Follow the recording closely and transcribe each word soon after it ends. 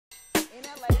in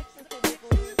LA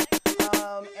specifically.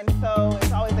 And so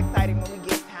it's always exciting when we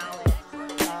get talent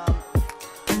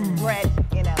bred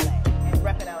in LA. And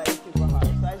repping LA is super hard.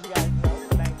 So as you guys know,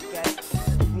 tonight's guest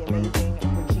is the amazing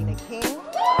Regina King.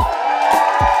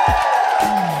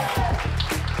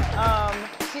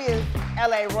 She is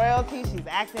LA royalty. She's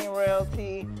acting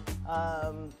royalty.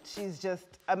 She's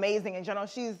just amazing in general. I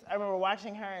remember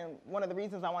watching her, and one of the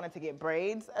reasons I wanted to get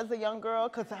braids as a young girl,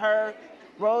 because her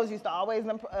roles used to always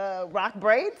rock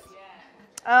braids.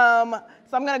 So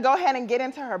I'm gonna go ahead and get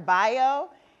into her bio,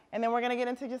 and then we're gonna get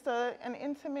into just an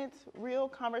intimate, real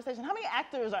conversation. How many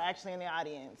actors are actually in the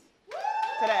audience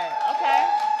today? Okay.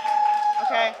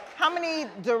 Okay. How many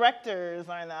directors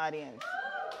are in the audience?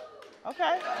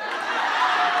 Okay.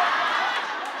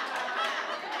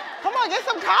 Come on, get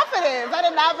some confidence. I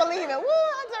did not believe it. Woo,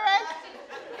 I direct.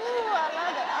 Ooh, I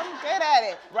love it. I'm good at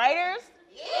it. Writers?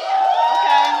 Yeah.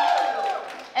 Okay.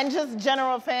 And just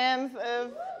general fans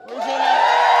of Regina?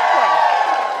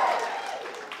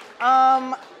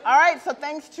 All right, so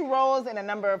thanks to roles in a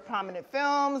number of prominent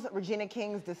films, Regina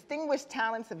King's distinguished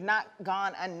talents have not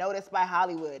gone unnoticed by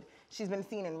Hollywood. She's been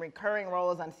seen in recurring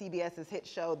roles on CBS's hit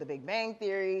show, The Big Bang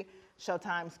Theory,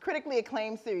 Showtime's critically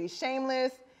acclaimed series,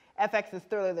 Shameless, FX's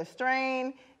thriller, The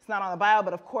Strain. It's not on the bio,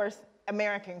 but of course,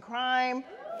 American Crime,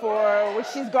 for which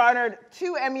she's garnered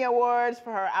 2 Emmy Awards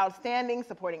for her outstanding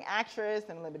supporting actress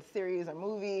in a limited series or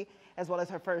movie, as well as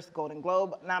her first Golden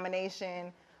Globe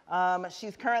nomination.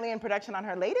 She's currently in production on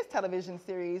her latest television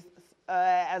series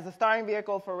as a starring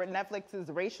vehicle for Netflix's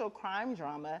racial crime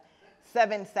drama,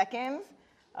 7 Seconds,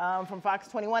 from Fox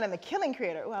 21, and The Killing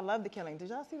creator. Oh, I love The Killing. Did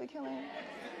y'all see The Killing?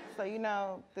 So you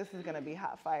know this is gonna be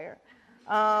hot fire.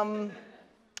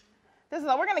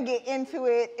 We're gonna get into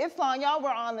it. It's long, y'all. We're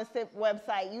on the SIP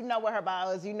website. You know what her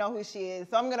bio is. You know who she is.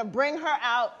 So I'm gonna bring her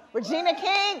out. Regina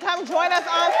King, come join us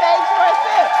on stage for a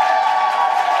SIP.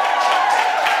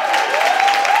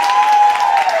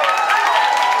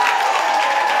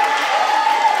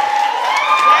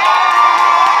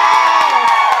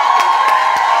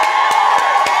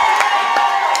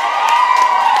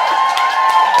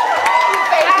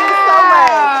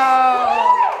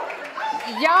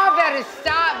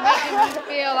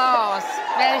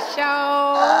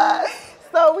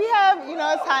 So we have, you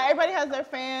know, it's hot. Everybody has their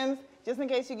fans, just in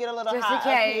case you get a little hot up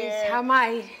here. Just in case, how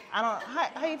might?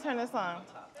 How you turn this on?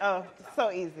 Oh,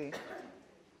 so easy.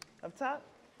 Up top?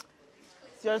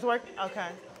 Is yours working? Okay.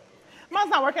 Mine's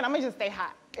not working, I'm gonna just stay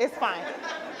hot. It's fine.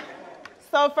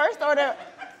 So first order.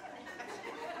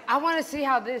 I wanna see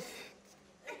how this.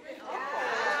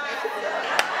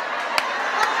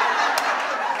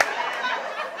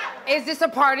 Is this a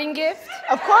parting gift?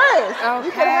 Of course. Okay.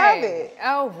 You can have it.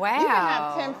 Oh, wow. You can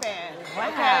have 10 fans. Wow.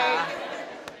 Okay.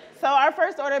 So our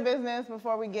first order of business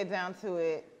before we get down to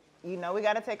it, you know we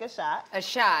gotta take a shot. A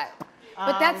shot.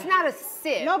 But that's not a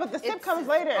sip. No, but the sip comes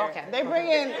later. Okay. They bring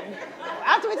in,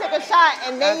 after we take a shot,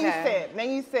 and then you sip. Then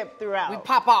you sip throughout. We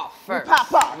pop off first. We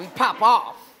pop off. We pop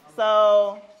off.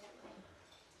 So,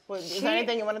 is there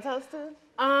anything you want to toast to?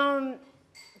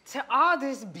 To all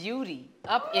this beauty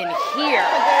up in here.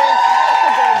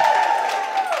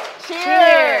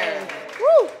 Cheers.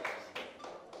 Woo.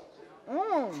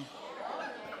 Mm.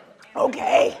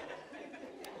 Okay.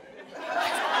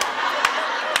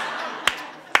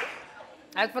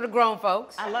 That's for the grown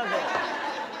folks. I love it.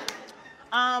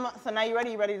 So now you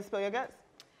ready? You ready to spill your guts?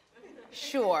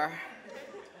 Sure.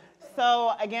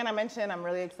 So again, I mentioned I'm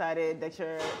really excited that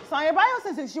you're. So on your bio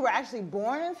says that you were actually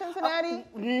born in Cincinnati.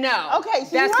 No. Okay,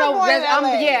 so you were born in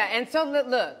LA. Yeah, and so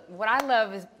look, what I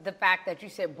love is the fact that you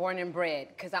said born and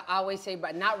bred, because I always say,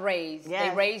 but not raised.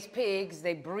 Yes. They raise pigs,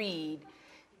 they breed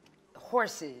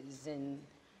horses and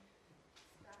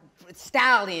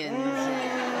stallions.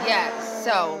 Yes,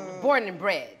 so born and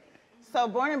bred. So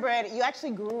born and bred, you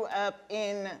actually grew up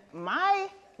in my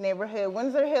neighborhood,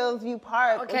 Windsor Hills View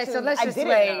Park. Okay, so let's just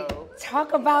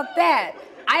talk about that.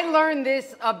 I learned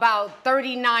this about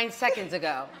 39 seconds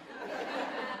ago.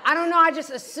 I don't know, I just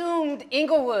assumed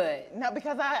Inglewood. No,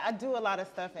 because I do a lot of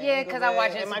stuff in Yeah, because I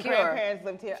watch Insecure. And my grandparents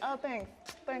lived here. Oh, thanks.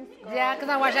 Thanks, girl. Yeah, because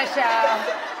I watch that show.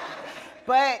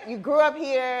 But you grew up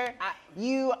here. I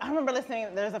remember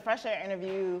listening, there's a Fresh Air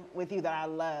interview with you that I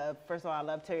love. First of all, I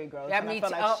love Terry Gross. Yeah, and I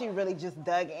felt like she really just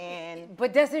dug in.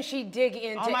 But doesn't she dig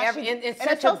into in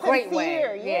such so a great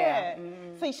sincere, way? Yeah.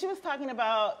 So she was talking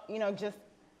about, you know, just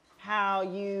how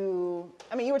you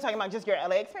were talking about just your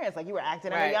LA experience. Like you were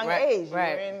acting at a young age. You were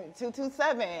in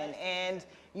 227 and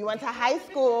you went to high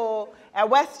school at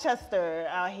Westchester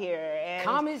out here. And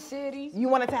Common City. You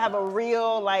wanted to have a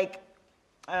real, like,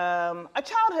 a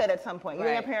childhood at some point. You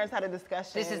and Right. your parents had a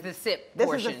discussion. This is the sip This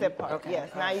portion. is the sip part. Okay. Yes.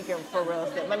 Now you can for real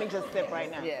sip. Let me just sip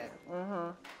right now. Yeah.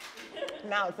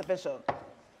 Now it's official.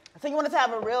 So you wanted to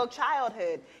have a real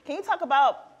childhood. Can you talk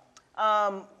about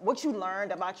what you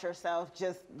learned about yourself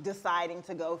just deciding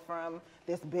to go from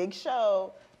this big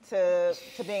show to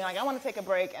being like, I want to take a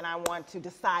break and I want to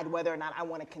decide whether or not I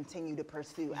want to continue to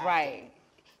pursue acting?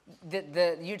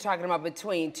 Right. You're talking about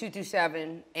between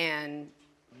 227 and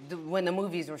when the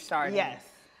movies were starting. Yes.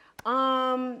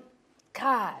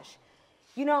 Gosh,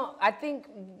 you know, I think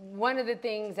one of the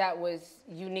things that was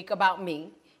unique about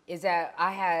me is that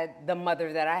I had the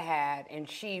mother that I had, and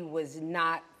she was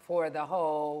not for the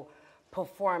whole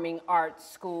performing arts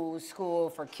school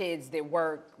for kids that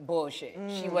work bullshit.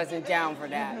 She wasn't down for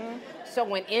that. So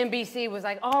when NBC was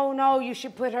like, oh no, you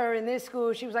should put her in this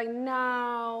school, she was like,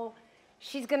 no,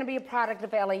 she's gonna be a product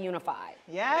of LA Unified.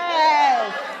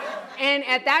 Yes. And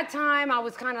at that time, I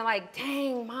was kind of like,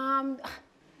 dang, Mom,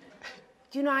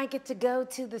 you know, I get to go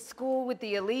to the school with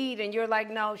the elite, and you're like,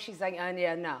 no. She's like,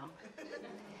 yeah, no.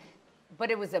 But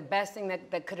it was the best thing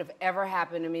that could have ever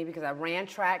happened to me because I ran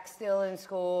track still in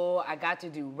school. I got to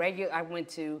do I went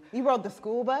to... You rode the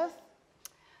school bus?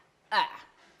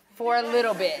 For a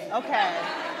little bit. Okay.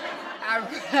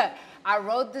 I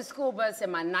rode the school bus in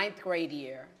my 9th grade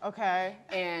year. Okay.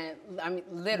 And I mean,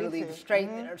 literally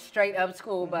straight up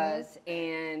school bus.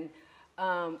 And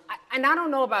I don't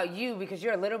know about you because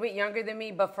you're a little bit younger than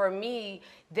me, but for me,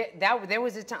 there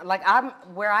was a time, like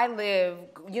where I live,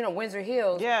 you know, Windsor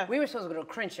Hills, we were supposed to go to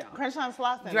Crenshaw. Crenshaw and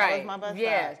Slauson, right. That was my bus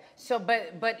Yes. stop. So,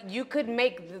 but you could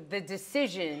make the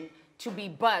decision to be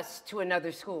bused to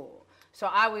another school. So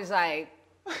I was like,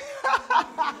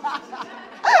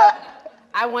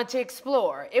 I want to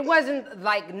explore. It wasn't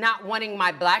like not wanting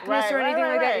my blackness or anything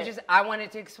like that. It's just I wanted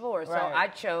to explore. So I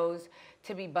chose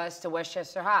to be bused to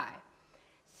Westchester High.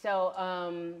 So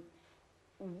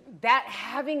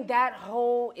having that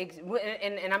whole,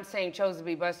 and I'm saying chose to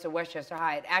be bused to Westchester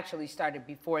High, it actually started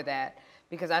before that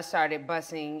because I started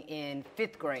busing in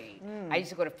 5th grade. I used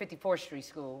to go to 54th Street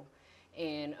School,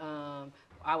 and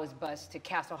I was bused to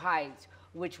Castle Heights,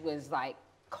 which was like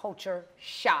culture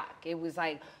shock. It was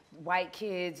like white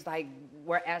kids like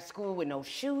were at school with no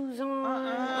shoes on.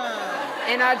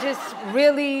 And I just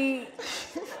really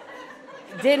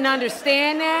didn't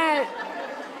understand that.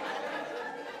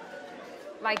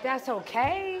 Like, that's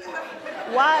okay?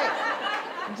 Why?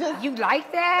 You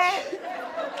like that?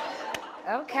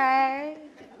 Okay.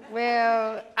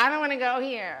 Well, I don't want to go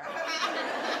here.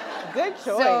 Good choice.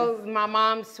 So my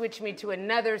mom switched me to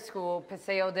another school,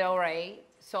 Paseo del Rey.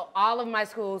 So all of my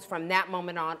schools from that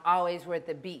moment on always were at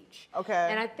the beach. Okay.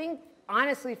 And I think,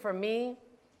 honestly, for me,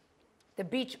 the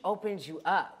beach opens you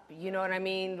up. You know what I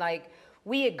mean? Like,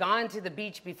 we had gone to the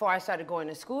beach before I started going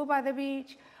to school by the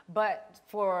beach, but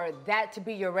for that to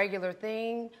be your regular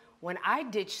thing, when I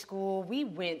ditched school, we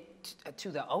went to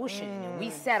the ocean. And we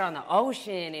sat on the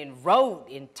ocean and wrote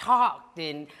and talked,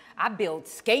 and I built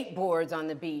skateboards on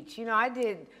the beach. You know, I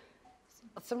did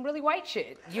some really white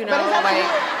shit, you know?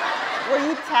 Were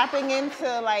you tapping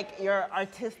into like your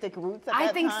artistic roots at that time?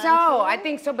 I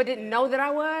think so, but didn't know that I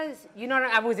was. You know,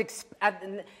 I was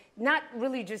not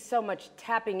really just so much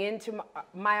tapping into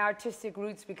my artistic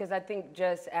roots because I think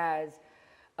just as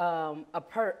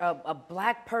a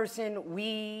black person,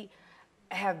 we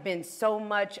have been so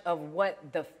much of what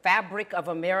the fabric of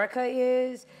America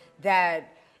is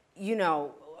that, you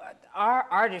know, our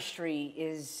artistry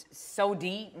is so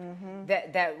deep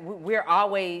that we're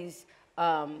always,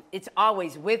 it's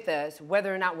always with us,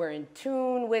 whether or not we're in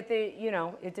tune with it, you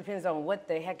know, it depends on what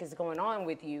the heck is going on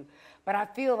with you. But I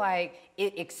feel like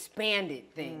it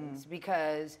expanded things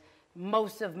because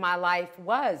most of my life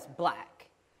was black,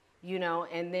 you know,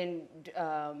 and then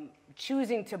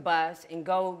choosing to bus and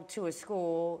go to a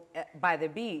school by the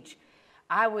beach,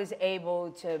 I was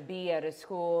able to be at a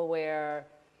school where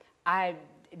I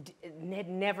had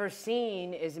never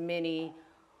seen as many,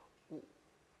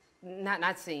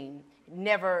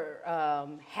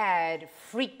 never had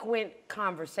frequent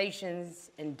conversations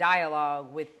and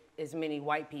dialogue with as many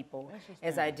white people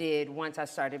as I did once I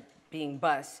started being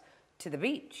bused to the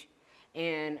beach.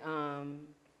 And,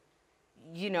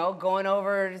 you know, going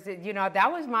over, you know,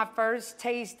 that was my first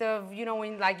taste of, you know,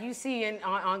 when like you see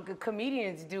on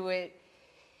comedians do it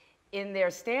in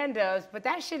their stand-ups, but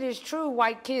that shit is true,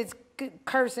 white kids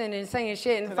cursing and saying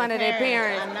shit in front of their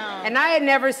parents. I know. And I had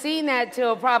never seen that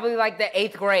till probably like the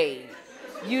 8th grade.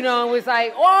 You know, it was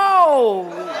like, whoa!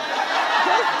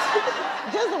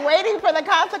 Just waiting for the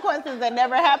consequences that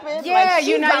never happened. Yeah, like,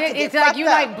 you know, it's like you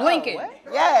like blinking.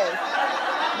 Yes,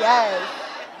 yes.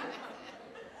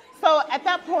 So at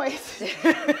that point,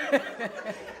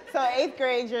 so 8th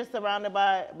grade, you're surrounded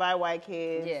by white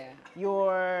kids. Yeah.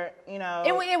 You're, you know.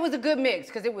 It was a good mix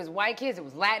because it was white kids, it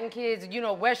was Latin kids. You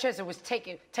know, Westchester was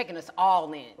taking us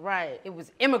all in. Right. It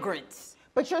was immigrants.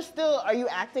 But you're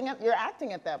acting at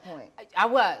that point. I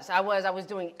was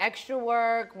doing extra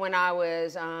work when I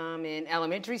was in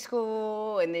elementary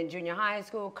school and then junior high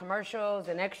school, commercials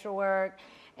and extra work.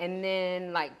 And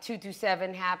then like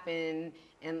 227 happened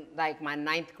in like my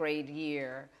 9th grade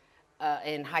year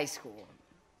in high school.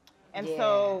 And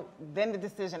so then the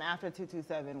decision after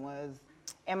 227 was,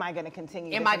 am I going to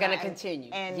continue? Am I going to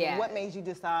continue? And what made you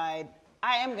decide,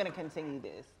 I am going to continue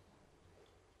this?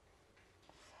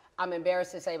 I'm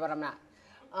embarrassed to say, but I'm not.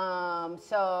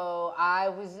 So I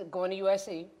was going to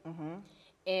USC,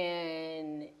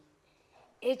 and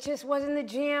it just wasn't the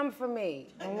jam for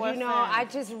me. You know, I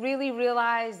just really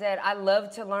realized that I love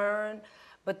to learn,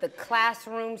 but the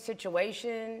classroom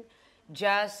situation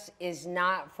just is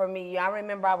not for me. I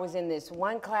remember I was in this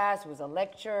one class, it was a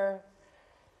lecture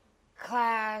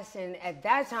class, and at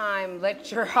that time,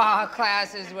 lecture hall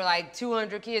classes were like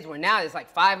 200 kids, where now it's like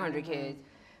 500 kids.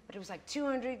 But it was like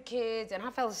 200 kids, and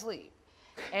I fell asleep.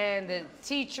 And the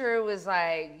teacher was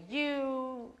like,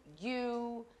 you,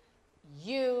 and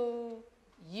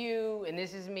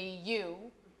this is me, you,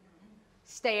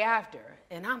 stay after.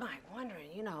 And I'm like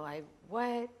wondering, you know, like,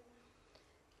 what?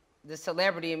 The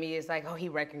celebrity in me is like, oh, he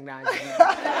recognizes me.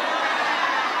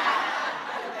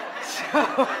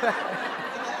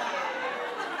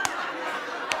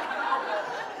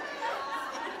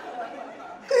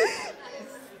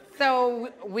 So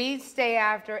we stay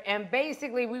after, and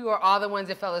basically we were all the ones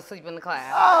that fell asleep in the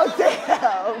class. Oh,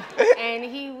 damn. And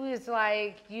he was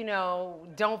like, you know,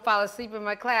 don't fall asleep in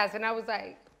my class. And I was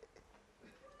like,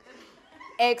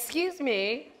 excuse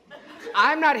me,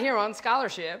 I'm not here on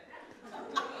scholarship.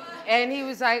 And he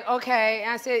was like, okay. And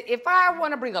I said, if I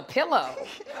want to bring a pillow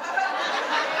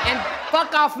and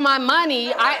fuck off my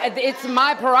money, it's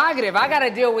my prerogative. I got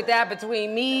to deal with that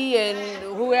between me and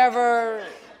whoever.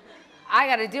 I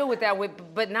got to deal with that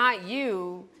but not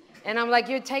you. And I'm like,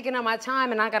 you're taking up my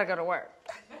time, and I got to go to work.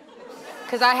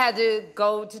 Because I had to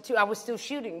go to I was still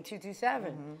shooting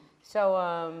 227. So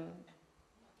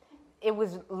it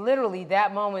was literally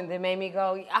that moment that made me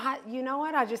go, you know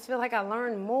what? I just feel like I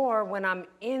learn more when I'm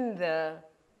in the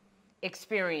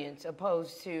experience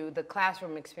opposed to the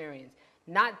classroom experience.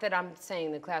 Not that I'm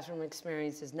saying the classroom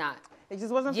experience is not. It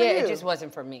just wasn't for you. Yeah, it just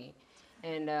wasn't for me.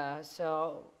 And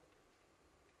so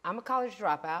I'm a college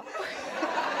dropout.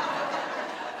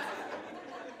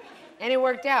 And it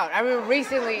worked out. I mean,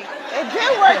 recently. It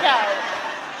did work out.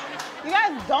 You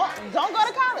guys don't go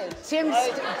to college.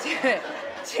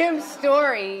 Tim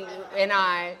Story and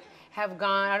I have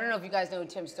gone, I don't know if you guys know who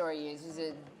Tim Story is. He's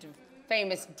a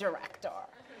famous director.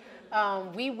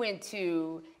 We went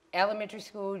to elementary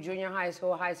school, junior high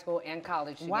school, and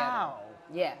college together. Wow.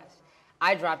 Yes.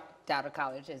 I dropped out of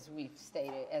college, as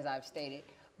I've stated.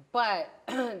 But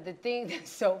the thing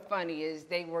that's so funny is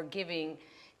they were giving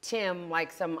Tim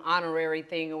like some honorary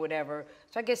thing or whatever.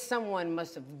 So I guess someone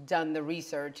must have done the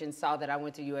research and saw that I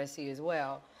went to USC as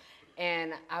well.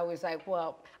 And I was like,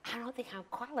 well, I don't think I'm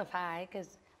qualified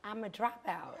because I'm a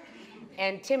dropout.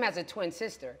 And Tim has a twin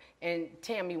sister, and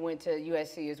Tammy went to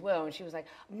USC as well. And she was like,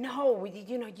 no,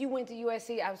 you know, you went to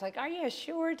USC. I was like, are you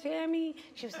sure, Tammy?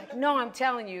 She was like, no, I'm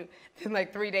telling you. Then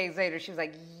like 3 days later, she was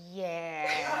like, yeah.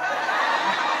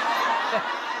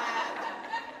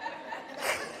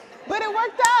 But it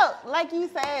worked out, like you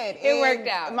said. It worked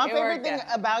out. My favorite thing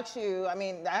about you, I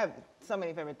mean, I have so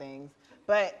many favorite things,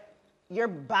 but your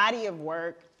body of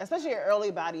work, especially your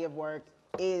early body of work,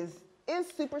 is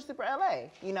super, super LA.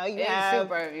 You know, you have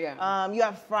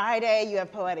Friday, you have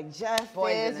Poetic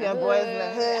Justice, you have Boys in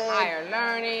the Hood. Higher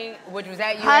Learning, which was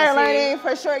at USC. Higher Learning,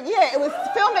 for sure. Yeah, it was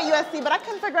filmed at USC, but I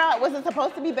couldn't figure out, was it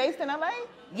supposed to be based in LA?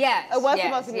 Yes. It was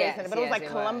supposed to be based in it, but it was like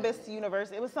Columbus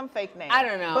University. It was some fake name. I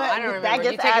don't know. But I don't remember.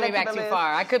 You're taking me back too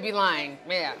far. I could be lying.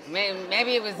 Yeah.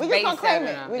 Maybe it was based in. We're going to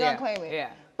claim it. Yeah.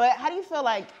 But how do you feel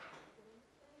like,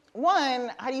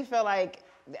 one, how do you feel like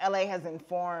LA has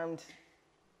informed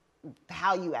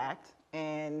how you act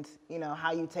and, you know,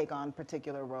 how you take on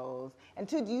particular roles? And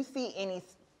two, do you see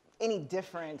any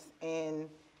difference in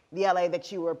the LA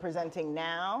that you were presenting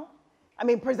now? I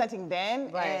mean, presenting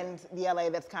then, right, and the LA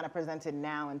that's kind of presented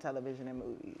now in television and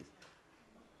movies?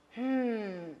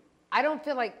 I don't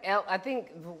feel like, I think,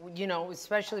 you know,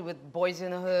 especially with Boys in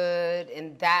the Hood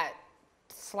and that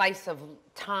slice of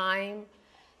time,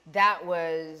 that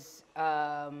was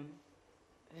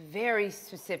very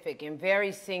specific and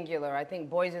very singular. I think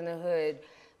Boys in the Hood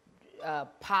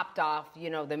popped off, you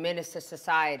know, the Menace to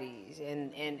Societies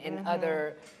and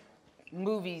other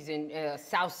movies in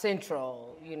South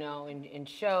Central, you know, and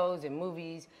shows and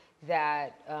movies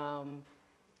that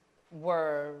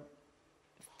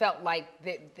felt like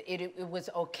it was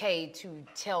okay to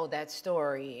tell that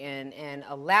story and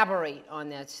elaborate on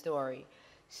that story.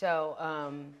 So,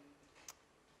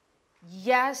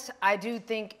 yes, I do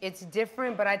think it's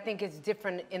different, but I think it's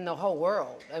different in the whole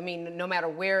world. I mean, no matter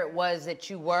where it was that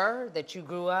you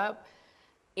grew up,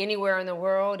 anywhere in the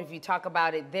world, if you talk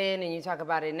about it then and you talk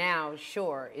about it now,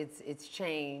 sure, it's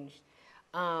changed.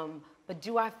 But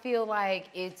do I feel like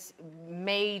it's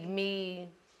made me,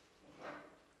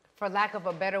 for lack of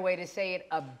a better way to say it,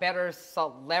 a better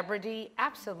celebrity?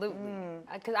 Absolutely.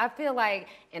 Because I feel like,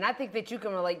 and I think that you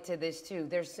can relate to this too,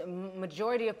 there's a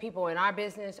majority of people in our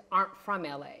business aren't from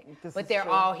LA, but they're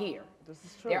all here. This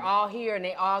is true. They're all here and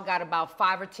they all got about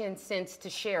 5 or 10 cents to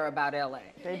share about LA.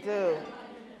 They do.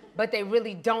 But they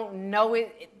really don't know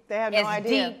it. They have no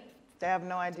idea. Deep. They have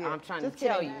no idea. I'm trying Just to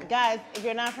tell kidding. you. Guys, if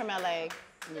you're not from LA,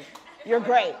 you're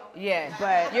great. Yeah,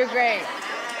 But you're great.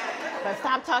 But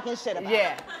stop talking shit about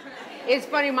Yeah. it. It's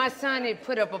funny, my son had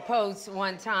put up a post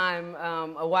one time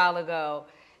a while ago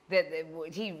that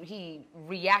he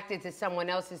reacted to someone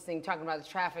else's thing talking about the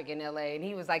traffic in LA, and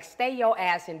he was like, stay your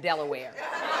ass in Delaware.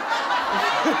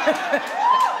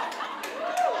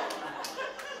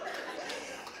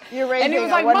 You're raising And he was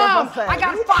a like, wonderful Mom, son. I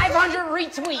got 500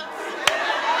 retweets.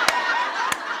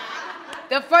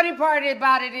 The funny part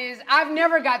about it is I've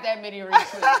never got that many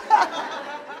retweets.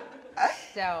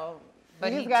 So,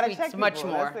 but You he just gotta tweets check much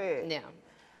people, more. that's it. Yeah.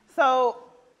 So,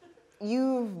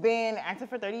 you've been active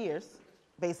for 30 years,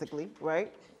 basically, right?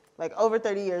 Like over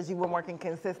 30 years, you've been working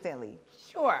consistently.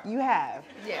 Sure. You have,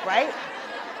 Yeah. right?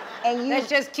 And you, Let's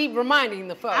just keep reminding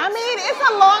the folks. I mean, it's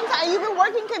a long time. You've been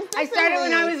working consistently. I started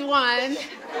when I was 1.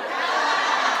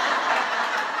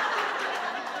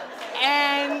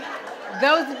 And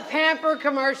those Pamper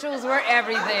commercials were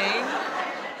everything.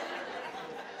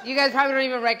 You guys probably don't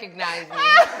even recognize me.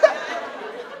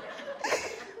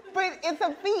 But it's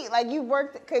a feat. Like, you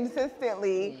worked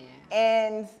consistently,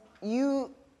 and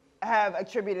you have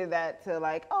attributed that to,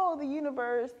 like, oh, the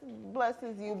universe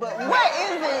blesses you. But what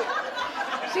is it?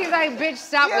 She's like, bitch,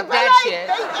 stop Yeah, with but that like, shit.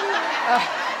 thank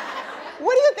you.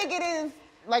 What do you think it is,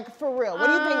 like, for real? What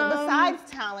do you think, besides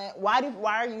talent, why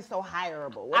are you so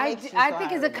hireable? What makes you so I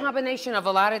think it's a hireable? combination of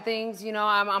a lot of things. You know,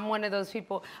 I'm one of those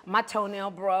people, my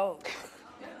toenail broke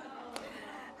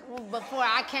before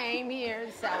I came here,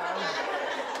 so.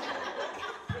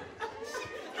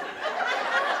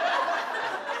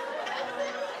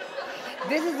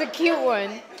 This is a cute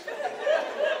one.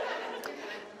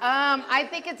 I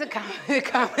think it's a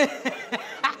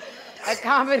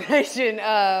combination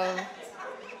of.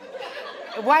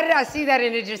 Why did I see that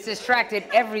and it just distracted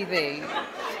everything?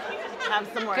 Have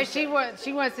some more. Because she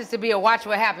wants this to be a watch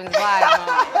what happens live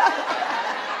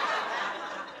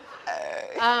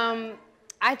moment.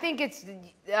 I think it's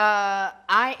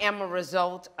I am a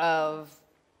result of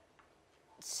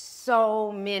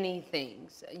so many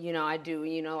things. You know, I do.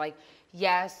 You know, like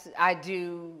yes, I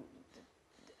do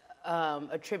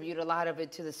attribute a lot of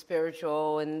it to the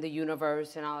spiritual and the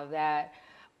universe and all of that.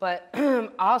 But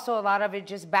also a lot of it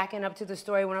just backing up to the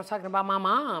story when I was talking about my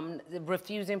mom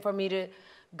refusing for me to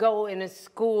go in a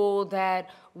school that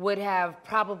would have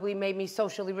probably made me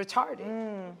socially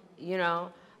retarded, you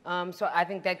know? So I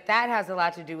think that has a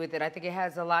lot to do with it. I think it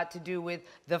has a lot to do with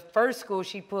the first school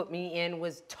she put me in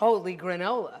was totally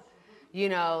granola. You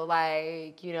know,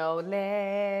 like, you know,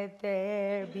 let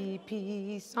there be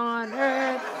peace on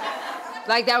earth.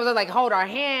 Like that was like hold our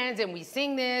hands and we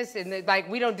sing this and like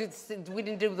we didn't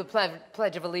do the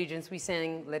Pledge of Allegiance. We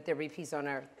sang "Let There Be Peace on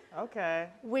Earth." Okay.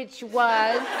 Which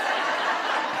was.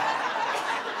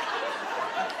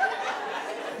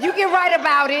 You can write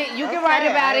about it. You can write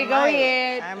about it. Go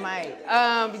ahead. I might.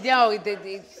 No,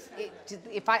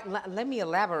 let me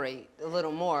elaborate a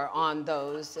little more on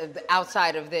those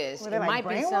outside of this. Were they like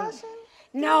brainwashing?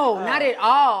 No, not at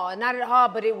all. Not at all.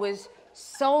 But it was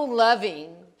so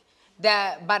loving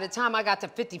that by the time I got to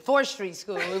 54th Street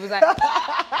School, it was like,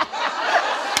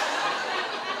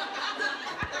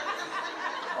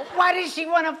 why did she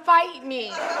want to fight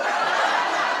me?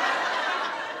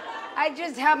 I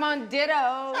just have on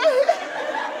ditto.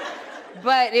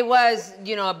 But it was,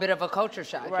 you know, a bit of a culture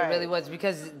shock. Right. It really was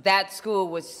because that school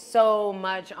was so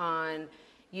much on,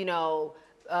 you know,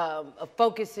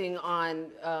 focusing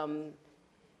on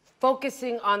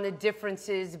the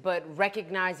differences, but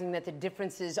recognizing that the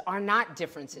differences are not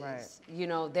differences. Right. You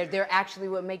know, they're actually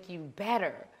what make you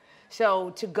better.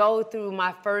 So to go through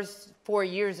my first 4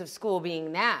 years of school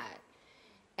being that,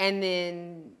 and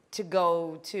then to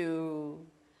go to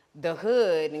the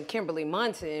hood and Kimberly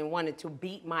Munson wanted to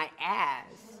beat my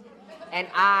ass. And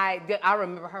I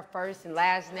remember her first and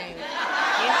last name.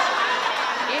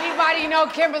 Anybody know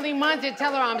Kimberly Munson,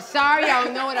 tell her I'm sorry, I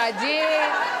don't know what I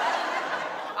did.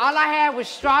 All I had was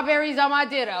strawberries on my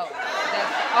ditto.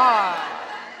 That's all.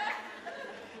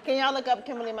 Can y'all look up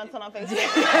Kimberly Munson on Facebook?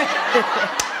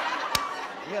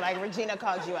 You're like, Regina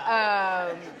called you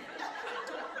out.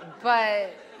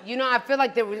 But, you know, I feel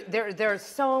like there are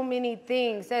so many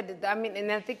things that, I mean,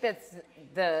 and I think that's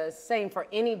the same for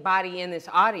anybody in this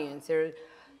audience. There are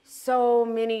so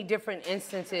many different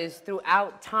instances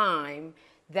throughout time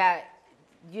that,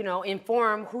 you know,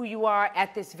 inform who you are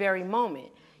at this very moment.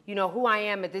 You know, who I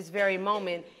am at this very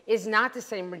moment is not the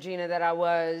same Regina that I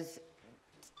was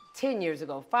 10 years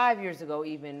ago, 5 years ago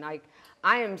even. Like,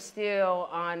 I am still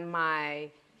on my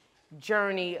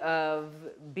journey of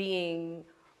being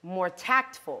more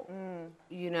tactful.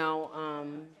 You know,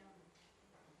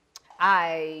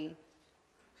 I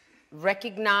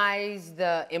recognize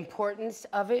the importance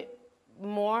of it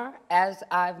more as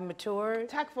I've matured.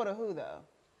 Tactful to who, though?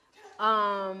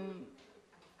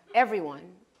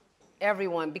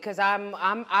 Everyone, because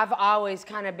I've always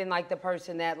kind of been like the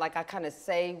person that, like, I kind of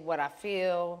say what I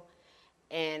feel,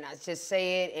 and I just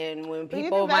say it, and when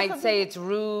people might say it's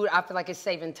rude, I feel like it's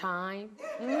saving time.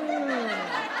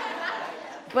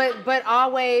 But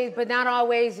not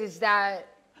always is that.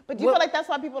 But do you feel like that's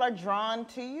why people are drawn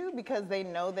to you, because they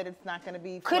know that it's not going to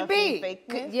be fluffy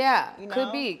fakeness? Yeah, you know?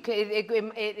 could be.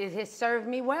 It has served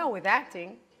me well with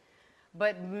acting,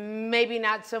 but maybe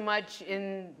not so much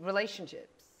in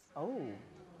relationships. Oh.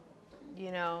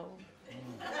 You know.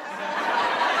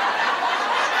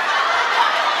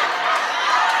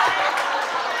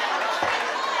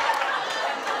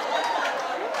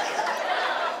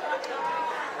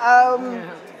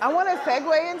 I want to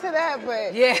segue into that,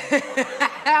 but yeah,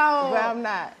 but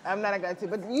I'm not going to.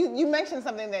 But you mentioned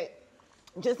something that,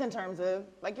 just in terms of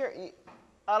like a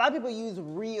lot of people use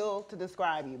real to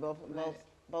describe you,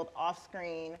 both off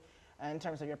screen, in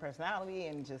terms of your personality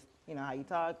and just, you know, how you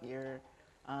talk. You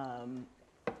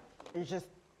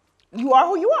are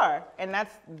who you are, and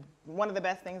that's one of the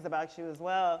best things about you as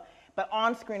well. But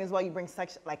on screen as well, you bring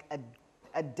such like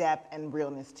a depth and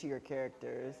realness to your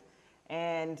characters.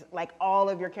 And like all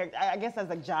of your characters, I guess as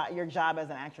your job as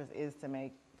an actress is to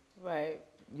make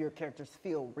your characters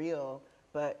feel real.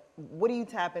 But what do you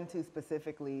tap into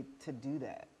specifically to do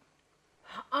that?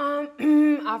 I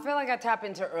feel like I tap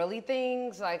into early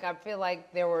things. Like, I feel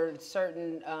like there were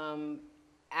certain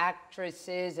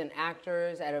actresses and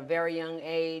actors at a very young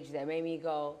age that made me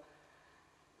go,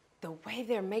 the way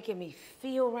they're making me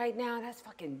feel right now, that's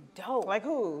fucking dope. Like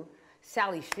who?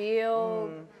 Sally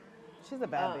Field. She's a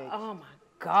bad bitch. Oh my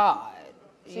God.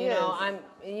 She is.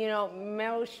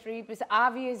 Meryl Streep is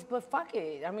obvious, but fuck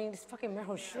it. I mean, it's fucking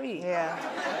Meryl Streep. Yeah.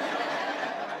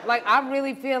 Like, I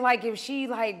really feel like if she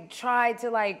like tried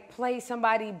to like play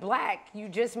somebody black, you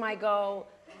just might go.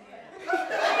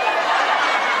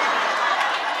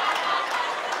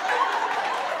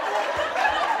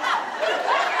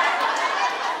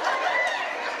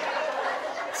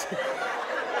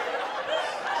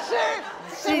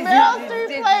 Should Meryl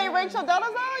Streep play Rachel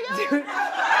Dolezal, yo?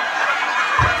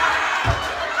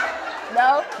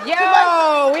 No?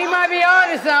 Yo, we might be on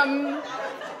to something.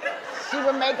 She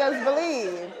would make us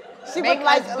believe. She Make would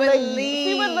like us believe.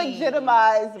 She would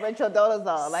legitimize Rachel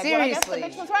Dolezal. Like, well, I guess the Seriously.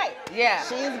 bitch was right. Yeah.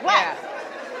 She's black.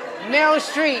 Yeah. Meryl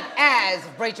Streep as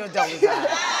Rachel Dolezal.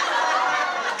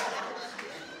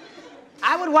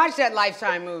 I would watch that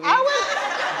Lifetime movie. I would,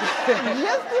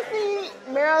 just to see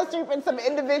Meryl Streep and some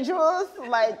individuals,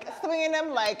 like, swinging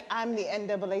them like, I'm the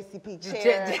NAACP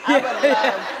chair. I would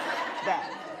love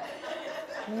that.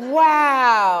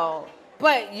 Wow.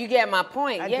 But you get my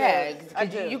point, I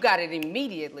do. You got it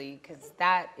immediately, because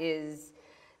that is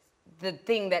the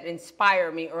thing that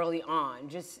inspired me early on.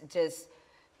 Just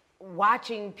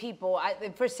watching people.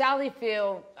 For Sally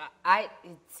Field, I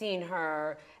seen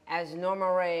her as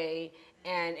Norma Ray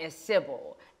and as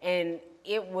Sybil, and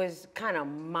it was kind of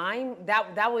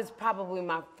that was probably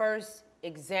my first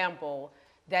example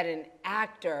that an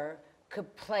actor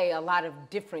could play a lot of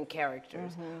different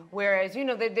characters. Whereas, you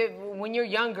know, when you're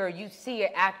younger, you see an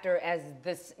actor as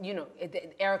this, you know,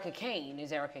 Erica Kane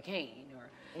is Erica Kane, or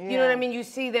you know what I mean? You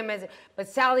see them as, but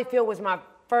Sally Field was my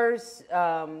first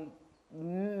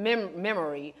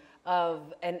memory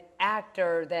of an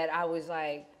actor that I was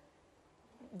like,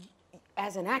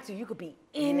 as an actor, you could be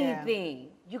anything. Yeah.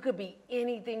 You could be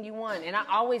anything you want. And I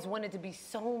always wanted to be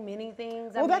so many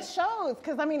things. Well, that shows,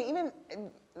 because I mean, even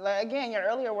like, again, your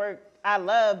earlier work I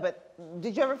love, but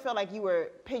did you ever feel like you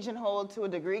were pigeonholed to a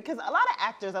degree? Because a lot of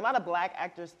actors, a lot of black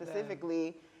actors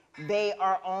specifically, they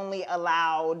are only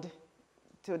allowed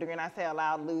to a degree, and I say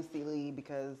allowed loosely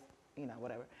because, you know,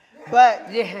 whatever. But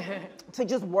to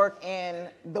just work in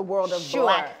the world of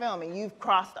black film, and you've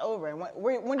crossed over. And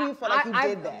when do you feel like you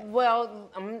did that?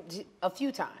 Well, a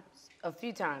few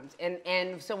times.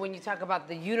 And so when you talk about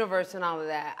the universe and all of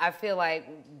that, I feel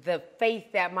like the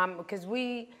faith that because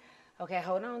okay,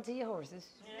 hold on to your horses.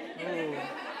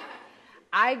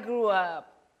 I grew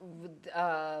up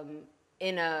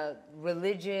in a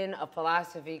religion, a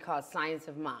philosophy called science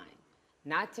of mind.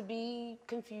 Not to be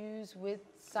confused with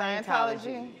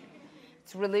Scientology.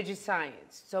 It's religious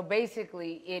science. So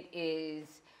basically it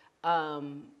is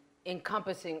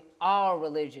encompassing all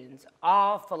religions,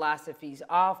 all philosophies,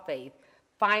 all faith,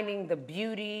 finding the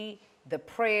beauty, the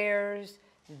prayers,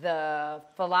 the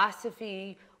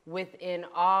philosophy within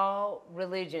all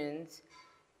religions,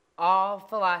 all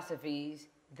philosophies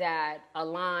that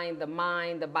align the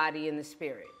mind, the body, and the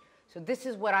spirit. So this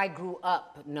is what I grew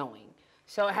up knowing.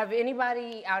 So have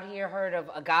anybody out here heard of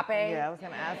agape? Yeah, I was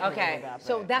gonna ask you Okay, about agape.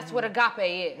 so that's what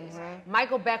agape is.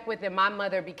 Michael Beckwith and my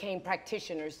mother became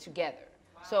practitioners together.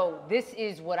 So this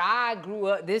is what I grew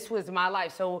up, this was my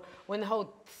life. So when the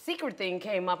whole secret thing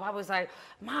came up, I was like,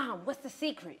 Mom, what's the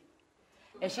secret?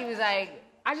 And she was like,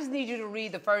 I just need you to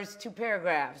read the first 2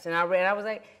 paragraphs. And I read, I was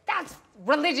like, that's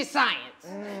religious science.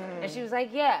 And she was like,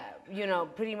 yeah, you know,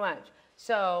 pretty much.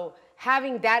 So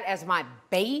having that as my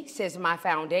base, as my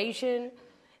foundation,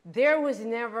 there was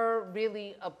never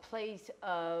really a place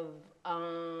of,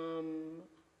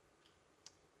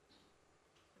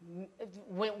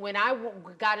 when I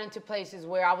got into places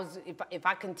where I was, if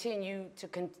I continue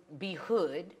to be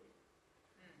hood,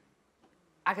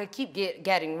 I could keep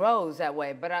getting roles that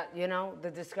way, but you know, the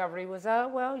discovery was,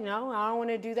 well, you know, I don't want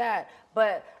to do that.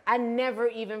 But I never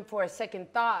even for a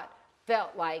second thought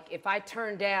felt like if I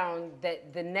turned down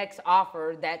the next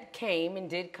offer that came and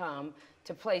did come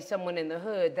to play someone in the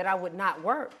hood, that I would not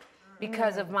work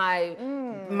because of my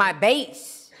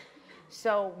base.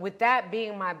 So with that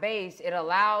being my base, it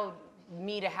allowed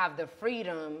me to have the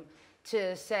freedom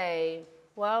to say,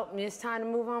 well, it's time to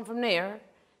move on from there.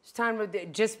 It's time to,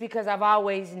 just because I've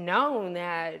always known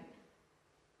that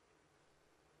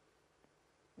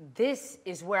this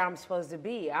is where I'm supposed to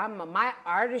be. My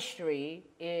artistry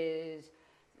is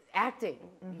acting,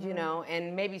 you know,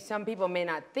 and maybe some people may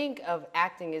not think of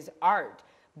acting as art,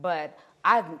 but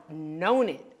I've known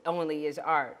it only as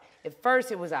art. At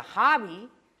first it was a hobby,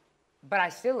 but I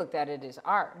still looked at it as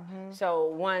art. So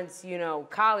once, you know,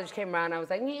 college came around, I was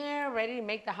like, yeah, ready to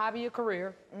make the hobby a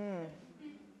career.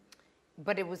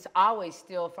 But it was always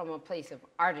still from a place of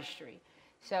artistry.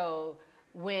 So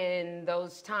when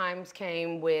those times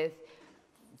came with,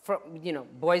 you know,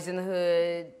 Boys in the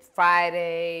Hood,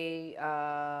 Friday,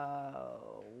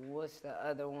 what's the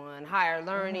other one? Higher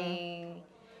Learning,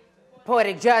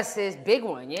 Poetic Justice, big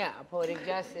one, yeah, Poetic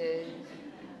Justice.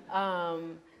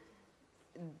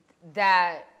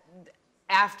 That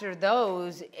after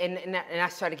those, and I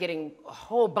started getting a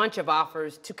whole bunch of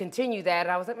offers to continue that,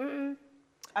 I was like,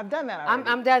 I've done that already.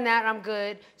 I'm done that, I'm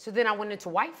good. So then I went into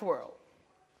Wife World,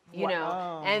 you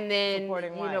know, and then, you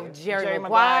know, Jerry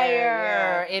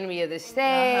Maguire, Enemy of the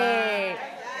State,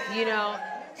 you know.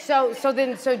 So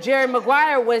Jerry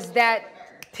Maguire was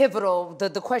that pivotal, the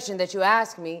question that you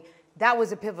asked me, that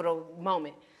was a pivotal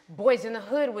moment. Boys in the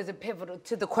Hood was a pivotal,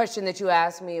 to the question that you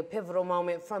asked me, a pivotal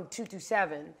moment from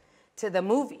 227 to the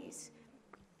movies.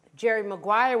 Jerry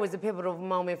Maguire was a pivotal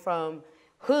moment from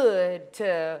hood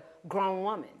to grown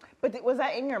woman. But was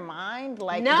that in your mind?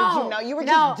 Like, no, did you know you were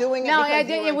just doing it? No,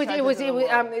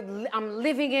 because I'm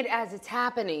living it as it's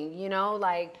happening. You know,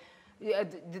 like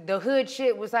the hood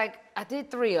shit was like I did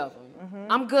 3 of them.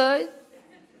 I'm good.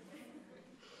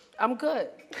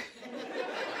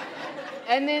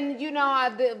 And then, you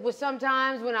know, was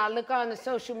sometimes when I look on the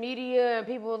social media and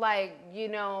people like, you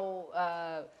know,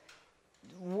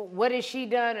 what has she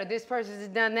done or this person has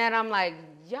done that, I'm like,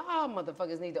 y'all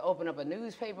motherfuckers need to open up a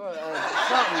newspaper or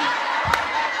something.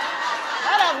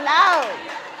 Let them know.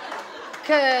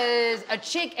 Cause a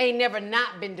chick ain't never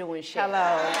not been doing shit.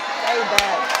 Hello, say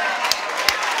that.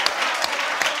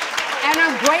 And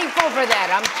I'm grateful for that.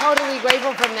 I'm totally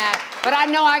grateful from that. But I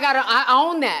know I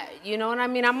own that. You know what I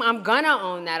mean? I'm gonna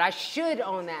own that. I should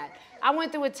own that. I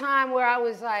went through a time where I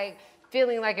was like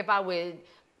feeling like if I would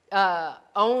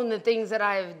own the things that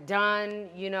I've done,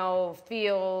 you know,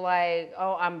 feel like,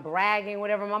 oh, I'm bragging,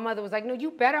 whatever. My mother was like, no,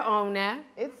 you better own that.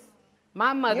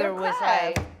 My mother was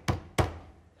like,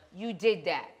 you did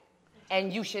that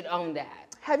and you should own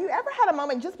that. Have you ever had a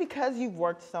moment, just because you've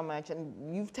worked so much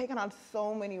and you've taken on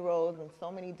so many roles and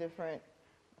so many different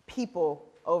people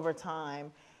over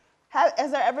time,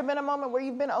 has there ever been a moment where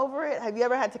you've been over it? Have you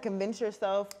ever had to convince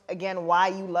yourself, again, why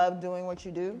you love doing what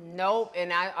you do? Nope,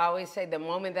 and I always say the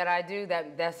moment that I do,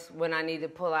 that's when I need to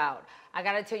pull out. I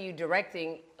gotta tell you,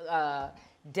 directing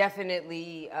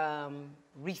definitely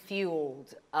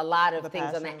refueled a lot of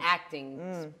things on the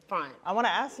acting front. I wanna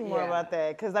ask you more about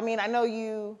that, because I mean, I know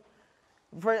you,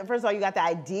 first of all, you got the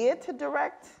idea to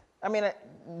direct? I mean,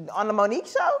 on the Monique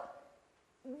show?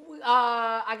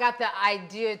 I got the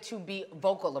idea to be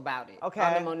vocal about it. Okay.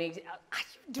 On the Monique.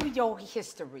 Do your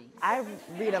history. I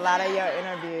read a lot of your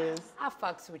interviews. I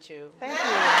fucks with you. Thank you.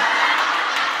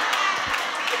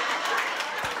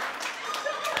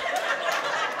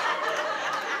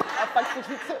 I fucks with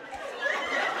you too.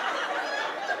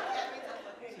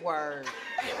 Word.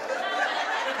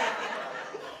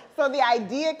 So the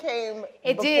idea came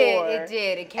It before.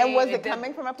 did. It came. And was it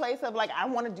coming from a place of like, I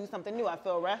want to do something new, I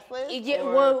feel restless? Yeah,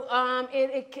 well,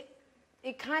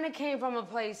 it kind of came from a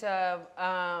place of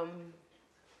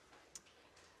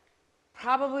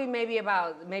probably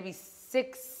maybe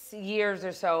 6 years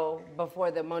or so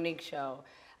before the Monique show.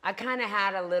 I kind of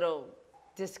had a little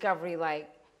discovery, like,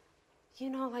 you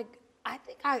know, like, I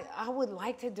think I would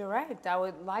like to direct. I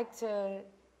would like to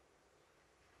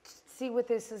see what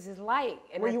this is like.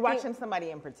 And were you watching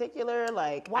somebody in particular?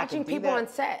 Like watching people on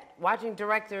set, watching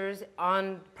directors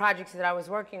on projects that I was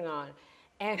working on.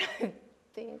 And I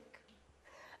think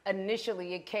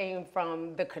initially it came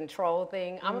from the control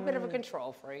thing. I'm a bit of a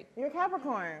control freak. You're a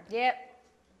Capricorn. Yep.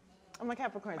 I'm a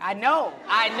Capricorn too. I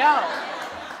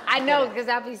know, because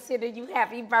I'll be sending you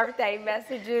happy birthday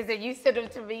messages and you send them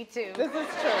to me too. This is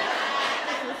true.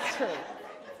 This is true.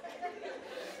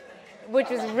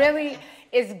 Which is really,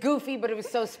 it's goofy, but it was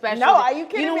so special. No, are you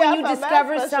kidding me? You know when you I felt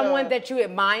discover that someone special. that you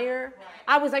admire?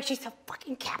 I was like, she's a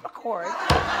fucking Capricorn.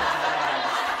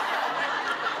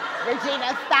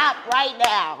 Regina, stop right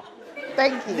now.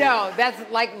 Thank you. No, that's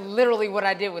like literally what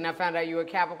I did when I found out you were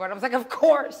Capricorn. I was like, of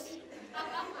course.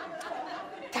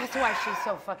 That's why she's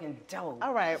so fucking dope.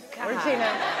 All right, God.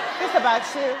 Regina, this about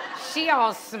you. She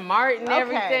all smart and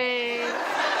everything.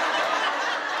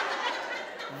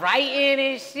 Writing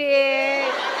and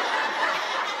shit.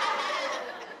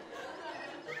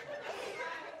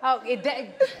 Oh,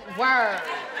 word.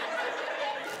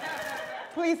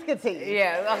 Please continue.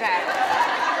 Yeah, okay.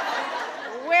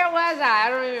 Where was I? I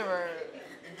don't remember.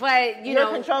 But, you know.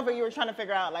 Your control, but you were trying to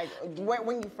figure out, like,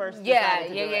 when you first decided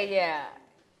to direct. Yeah.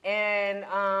 And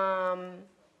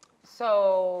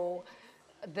so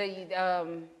the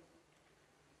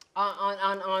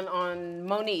on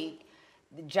Monique,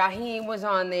 Jaheim was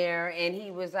on there, and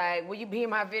he was like, "Will you be in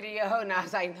my video?" And I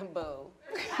was like, "Boo,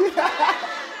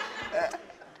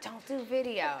 don't do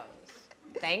videos.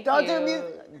 Thank you.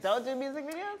 Don't do music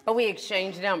videos." But we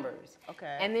exchanged numbers.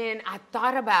 Okay. And then I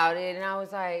thought about it, and I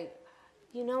was like,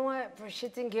 you know what? For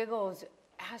shits and giggles,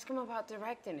 ask him about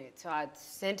directing it. So I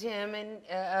sent him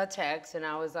a text, and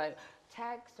I was like,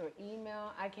 text or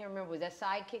email? I can't remember. Was that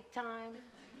sidekick time?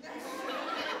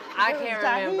 I can't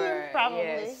remember. Probably.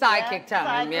 Yeah, sidekick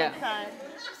time. Sidekick time.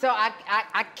 So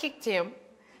I kicked him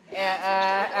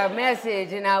a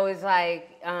message, and I was like,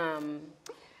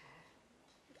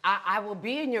 I will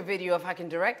be in your video if I can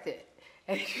direct it.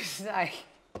 And he was like,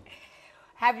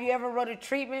 have you ever wrote a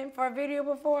treatment for a video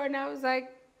before? And I was like,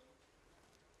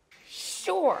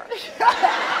 sure.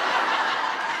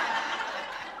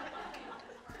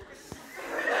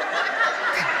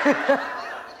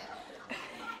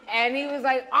 And he was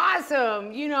like,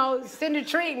 awesome, you know, send a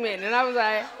treatment. And I was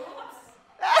like,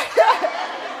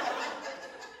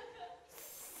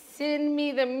 send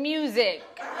me the music.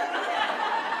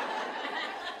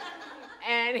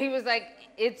 And he was like,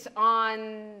 it's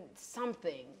on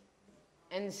something.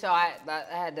 And so I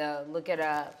had to look it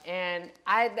up. And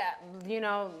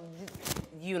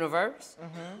universe,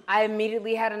 I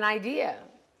immediately had an idea.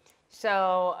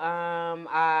 So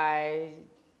I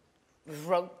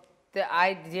wrote the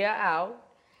idea out,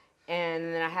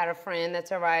 and then I had a friend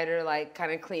that's a writer, like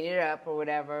kind of clean it up or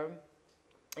whatever,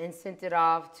 and sent it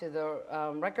off to the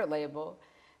record label.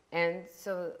 And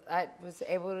so I was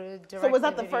able to direct. So was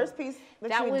that the video. first piece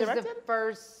that you was directed? the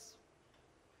first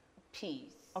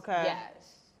piece. Okay.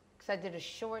 Yes. Because I did a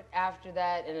short after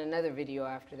that and another video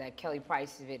after that, Kelly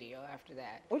Price's video after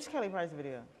that. Which Kelly Price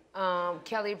video?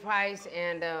 Kelly Price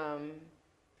and,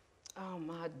 oh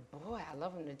my boy, I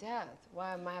love him to death.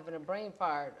 Why am I having a brain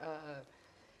fart?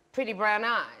 Pretty Brown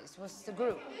Eyes. What's the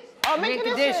group? Oh, Mint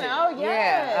Condition. Oh, yes.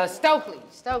 Yeah.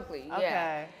 Stokely, okay.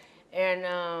 yeah.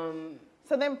 And,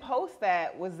 so then post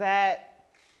that, was that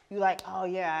You like, oh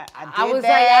yeah, I did I was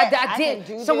that. like, I did.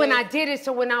 Can do So when this. I did it,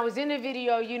 so when I was in the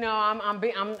video, you know,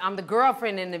 I'm the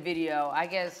girlfriend in the video, I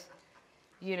guess,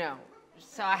 you know.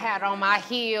 So I had on my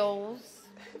heels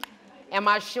and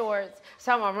my shorts.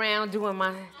 So I'm around doing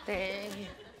my thing.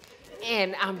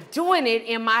 And I'm doing it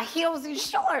in my heels and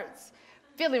shorts.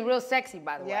 Feeling real sexy,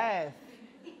 by the way. Yes.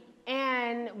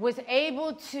 And was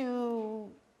able to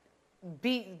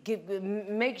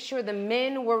make sure the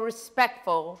men were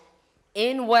respectful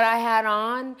in what I had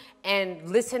on and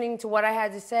listening to what I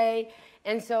had to say.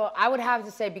 And so I would have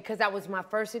to say, because that was my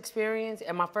first experience,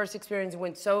 and my first experience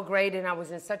went so great, and I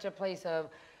was in such a place of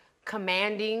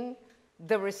commanding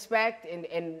the respect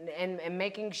and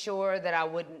making sure that I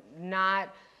would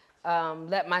not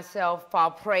let myself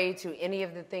fall prey to any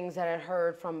of the things that I had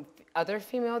heard from other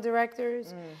female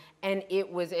directors. And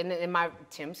it was in my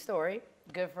Tim Story,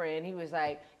 good friend, he was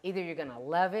like, either you're gonna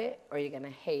love it or you're gonna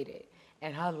hate it.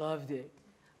 And I loved it.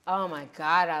 Oh my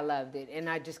God, I loved it. And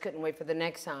I just couldn't wait for the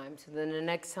next time. So then the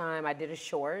next time I did a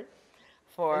short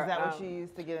for— Is that what you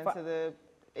used to get into the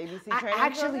ABC training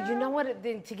Actually, program? you know what,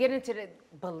 to get into the,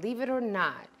 believe it or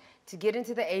not, to get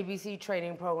into the ABC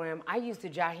training program, I used the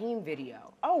Jaheim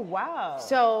video. Oh, wow.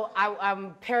 So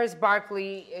Paris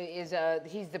Barkley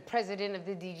he's the president of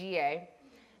the DGA.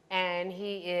 And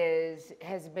he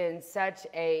has been such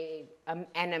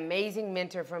an amazing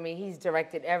mentor for me. He's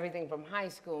directed everything from High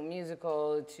School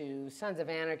Musical to Sons of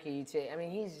Anarchy to, I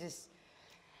mean, he's just,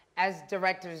 as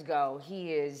directors go,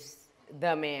 he is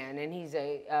the man. And he's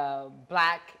a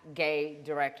black, gay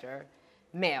director,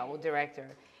 male director.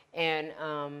 And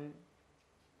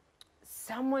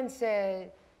someone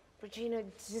said, Regina,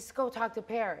 just go talk to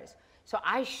Paris. So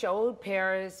I showed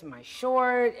Paris my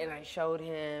short, and I showed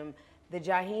him the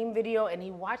Jaheim video, and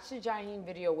he watched the Jaheim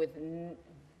video with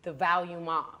the volume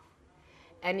off.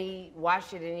 And he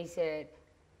watched it and he said,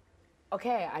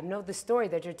 okay, I know the story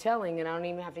that you're telling and I don't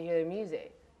even have to hear the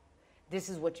music. This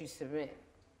is what you submit.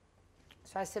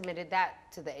 So I submitted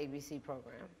that to the ABC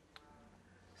program.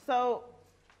 So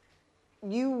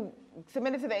you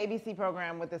submitted to the ABC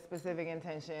program with the specific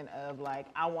intention of like,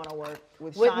 I want to work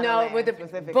with Shonda with the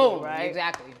specifically, boom, right?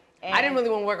 Exactly. And I didn't really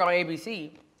want to work on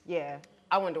ABC. Yeah.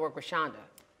 I wanted to work with Shonda.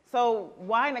 So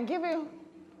why not, given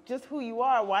just who you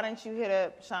are, why don't you hit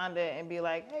up Shonda and be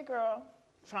like, hey girl,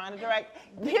 trying to direct.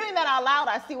 Hearing that out loud,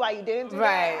 I see why you didn't do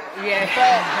Right, that. yeah.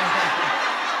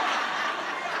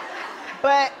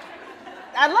 But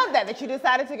I love that you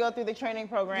decided to go through the training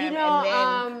program. You know,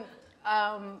 and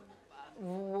then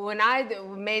when I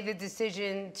made the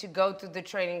decision to go through the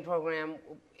training program,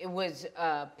 it was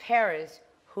Paris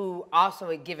who also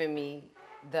had given me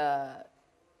the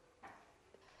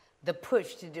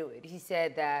push to do it. He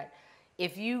said that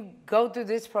if you go through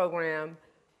this program,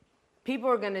 people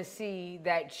are gonna see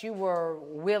that you were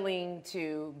willing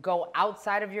to go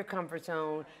outside of your comfort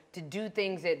zone, to do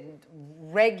things that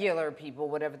regular people,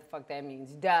 whatever the fuck that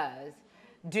means,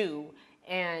 do,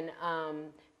 and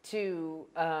to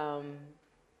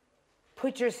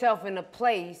put yourself in a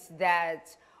place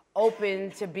that's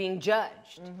open to being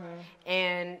judged.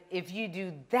 And if you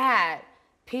do that,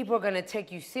 people are gonna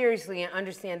take you seriously and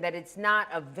understand that it's not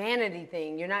a vanity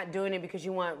thing. You're not doing it because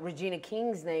you want Regina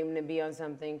King's name to be on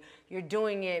something. You're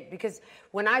doing it because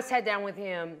when I sat down with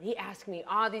him, he asked me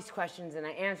all these questions and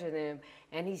I answered them.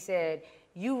 And he said,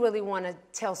 you really wanna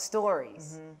tell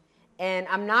stories. And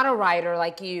I'm not a writer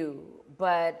like you,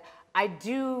 but I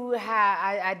do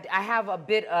have, I have a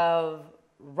bit of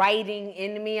writing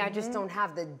in me. I just don't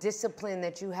have the discipline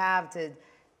that you have to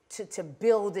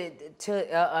build it to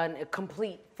a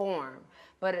complete form.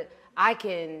 But I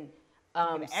can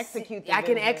execute the I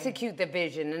can vision. execute the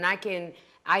vision, and I can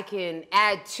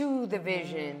add to the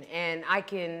vision, and I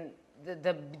can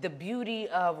the beauty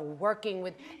of working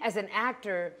with, as an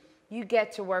actor, you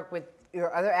get to work with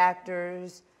your other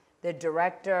actors, the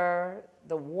director,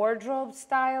 the wardrobe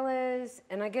stylist,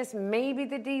 and I guess maybe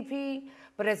the DP.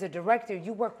 But as a director,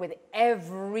 you work with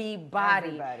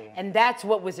everybody. And that's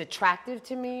what was attractive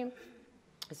to me.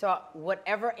 So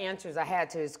whatever answers I had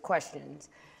to his questions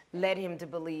led him to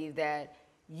believe that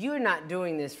you're not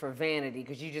doing this for vanity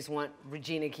because you just want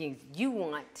Regina King. You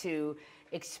want to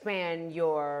expand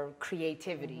your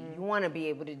creativity. You want to be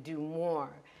able to do more.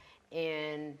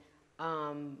 And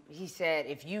he said,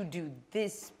 if you do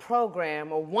this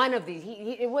program or one of these,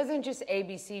 it wasn't just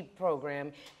ABC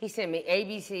program. He sent me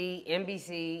ABC,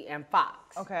 NBC, and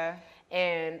Fox. Okay.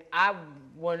 And I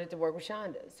wanted to work with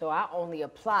Shonda. So I only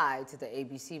applied to the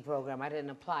ABC program. I didn't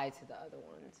apply to the other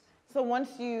ones. So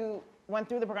once you went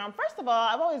through the program, first of all,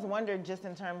 I've always wondered just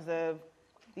in terms of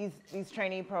these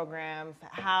trainee programs,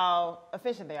 how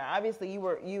efficient they are. Obviously,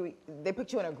 they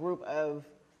put you in a group of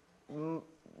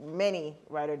many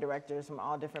writer-directors from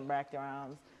all different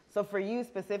backgrounds. So for you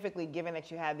specifically, given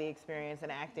that you had the experience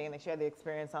in acting, that you had the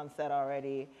experience on set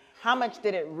already, how much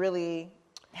did it really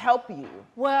help you?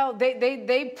 Well,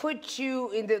 they put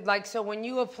you in the, like, so when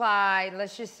you apply,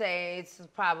 let's just say it's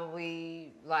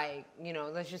probably like, you know,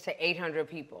 let's just say 800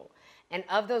 people. And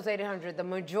of those 800, the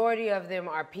majority of them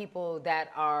are people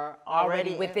that are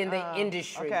already within the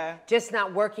industry, just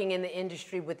not working in the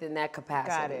industry within that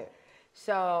capacity. Got it.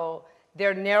 So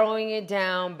they're narrowing it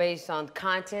down based on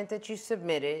content that you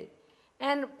submitted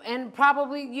and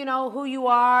probably, you know, who you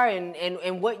are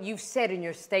and what you've said in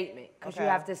your statement. Because you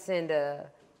have to send a...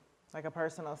 Like a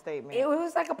personal statement. It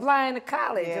was like applying to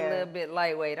college a little bit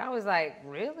lightweight. I was like,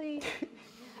 really?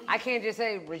 I can't just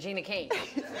say Regina King.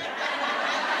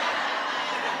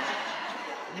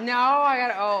 No,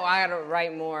 I gotta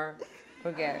write more.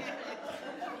 Forget it.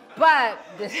 But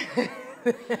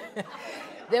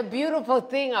the beautiful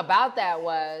thing about that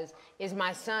is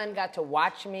my son got to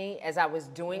watch me as I was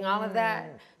doing all of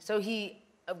that. So he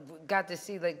got to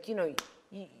see, like, you know,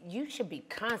 you should be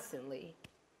constantly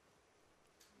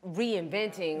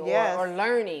reinventing or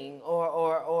learning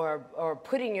or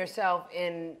putting yourself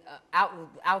in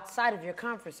outside of your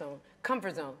comfort zone.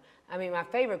 I mean, my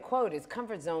favorite quote is,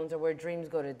 comfort zones are where dreams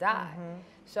go to die.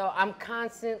 So I'm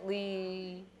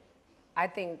constantly, I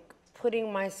think,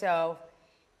 putting myself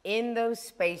in those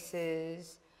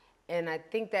spaces, and I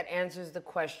think that answers the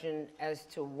question as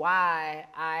to why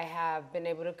I have been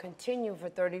able to continue for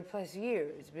 30 plus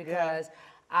years, because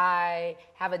I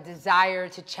have a desire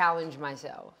to challenge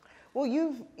myself. Well,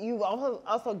 you've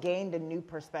also gained a new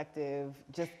perspective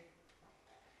just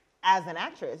as an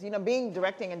actress. You know, being a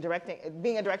director and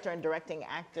directing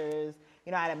actors,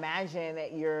 you know, I'd imagine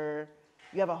that you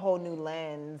have a whole new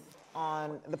lens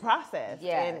on the process.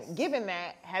 Yes. And given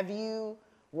that, have you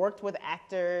worked with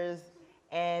actors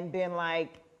and been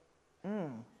like,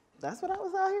 that's what I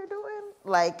was out here doing?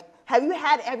 Like,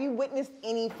 have you witnessed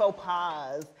any faux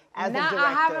pas as a director?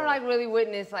 I haven't like really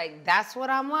witnessed like, that's what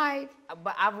I'm like,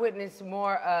 but I've witnessed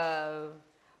more of,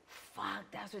 fuck,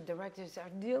 that's what directors are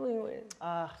dealing with.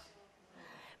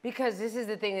 Because this is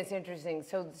the thing that's interesting.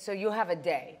 So you'll have a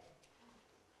day.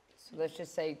 So let's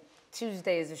just say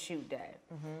Tuesday is a shoot day.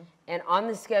 And on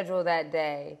the schedule that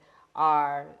day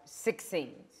are 6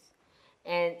 scenes.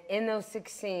 And in those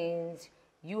 6 scenes,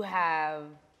 you have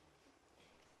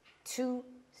two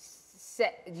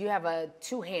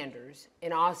handers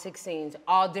in all 6 scenes,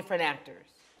 all different actors.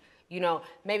 You know,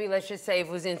 maybe let's just say if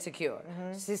it was Insecure.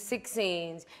 6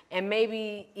 scenes, and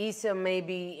maybe Issa may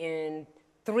be in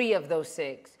 3 of those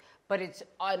 6. But it's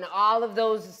on all of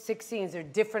those 6 scenes, they're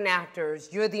different actors.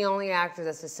 You're the only actor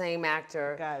that's the same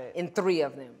actor in 3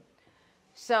 of them.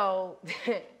 So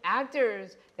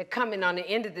actors that come in on the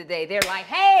end of the day, they're like,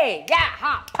 hey, yeah,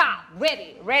 hop, pop,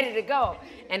 ready to go.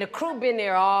 And the crew been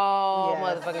there all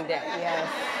motherfucking day.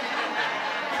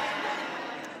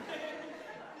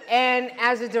 And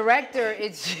as a director,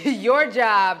 it's your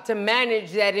job to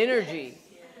manage that energy,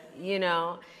 you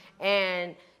know,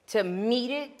 and to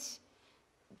meet it,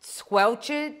 squelch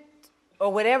it,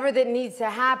 or whatever that needs to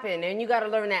happen. And you got to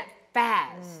learn that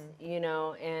fast, you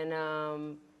know,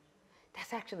 and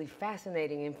that's actually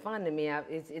fascinating and fun to me.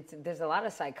 There's a lot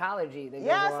of psychology that goes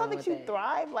along with it. I saw that you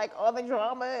thrive, like, all the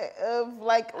drama of,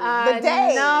 like, the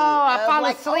day. No, I fall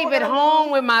asleep at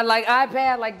home with my, like,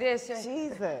 iPad like this.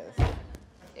 Jesus.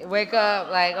 Wake up,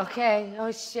 like, okay,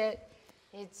 oh, shit,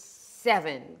 it's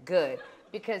 7, good.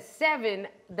 Because 7,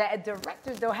 the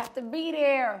directors don't have to be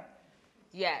there.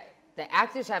 Yeah, the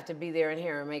actors have to be there in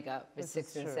hair and makeup at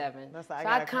 6 and 7. So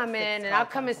I come in and I'll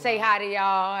come and say hi to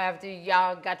y'all after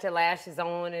y'all got your lashes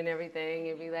on and everything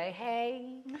and be like,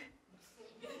 hey,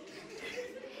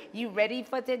 you ready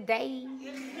for today?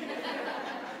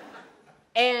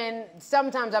 And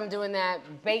sometimes I'm doing that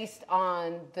based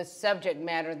on the subject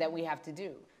matter that we have to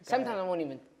do. Sometimes I won't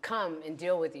even come and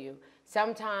deal with you.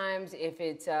 Sometimes if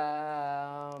it's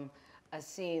a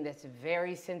scene that's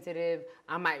very sensitive,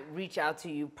 I might reach out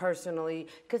to you personally.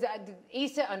 Because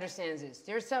Issa understands this.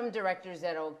 There's some directors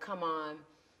that'll come on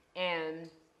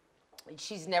and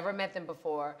she's never met them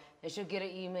before, and she'll get an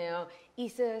email,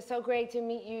 Issa, so great to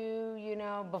meet you, you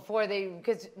know, before they,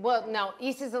 because, well, no,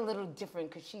 Issa's a little different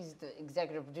because she's the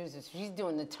executive producer, so she's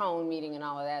doing the tone meeting and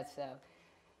all of that stuff.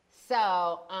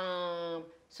 So,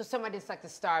 so somebody that's like the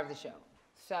star of the show.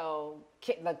 So,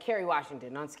 like Kerry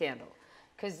Washington on Scandal.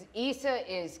 Because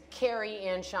Issa is Carrie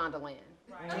and Shondaland.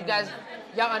 Right. You guys,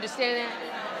 y'all understand that?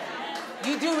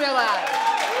 You do realize.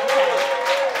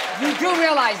 You do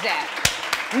realize that.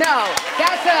 No,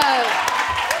 that's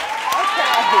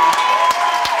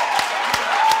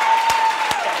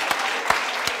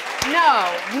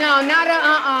No, not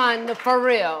a for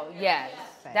real. Yes,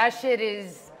 that shit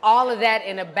is all of that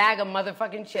in a bag of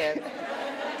motherfucking chips.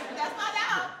 That's not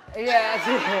out. Yeah,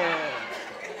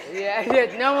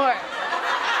 yeah, no more.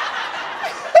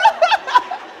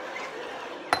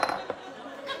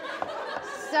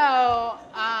 So,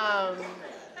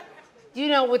 you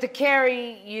know, with the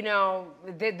Carrie, you know,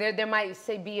 there might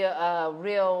say be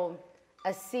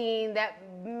a scene that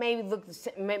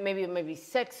maybe maybe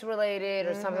sex related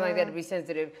or something like that to be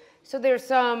sensitive. So there's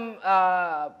some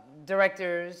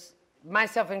directors,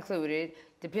 myself included,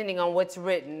 depending on what's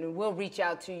written, will reach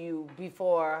out to you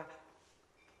before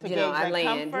I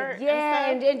land. Yeah,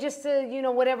 and just to, you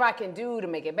know, whatever I can do to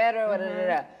make it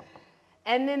better.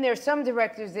 And then there's some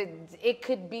directors that it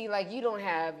could be like you don't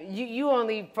have, you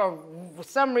only, for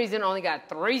some reason, only got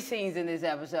 3 scenes in this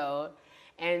episode.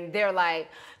 And they're like,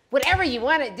 whatever you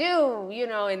want to do, you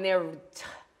know, and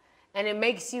it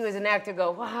makes you as an actor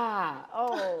go,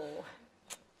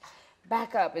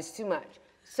 back up, it's too much.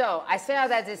 So I say all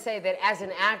that to say that as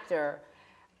an actor,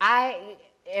 I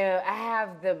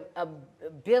have the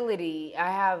ability,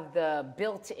 I have the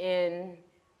built-in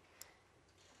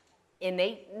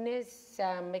innateness,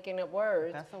 I'm making up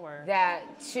words. That's a word.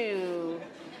 That to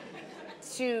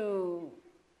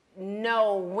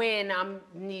know when I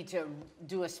need to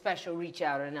do a special reach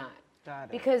out or not. Got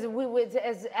it. Because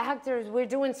as actors, we're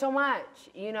doing so much,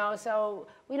 you know, so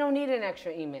we don't need an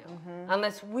extra email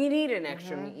unless we need an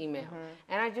extra email.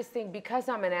 And I just think because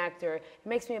I'm an actor, it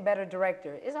makes me a better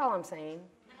director, is all I'm saying.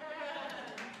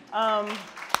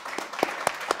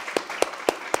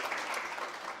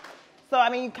 So, I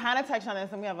mean, you kind of touched on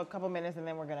this, and we have a couple minutes, and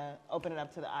then we're going to open it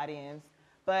up to the audience.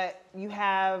 But you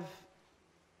are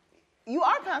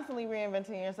constantly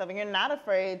reinventing yourself, and you're not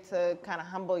afraid to kind of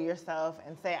humble yourself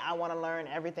and say, I want to learn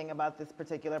everything about this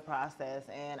particular process,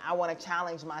 and I want to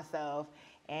challenge myself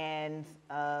and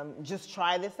just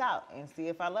try this out and see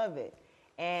if I love it.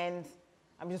 And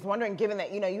I'm just wondering, given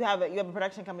that, you know, you have a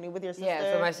production company with your sister.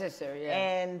 Yeah, for my sister, yeah.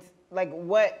 And, like,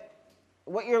 what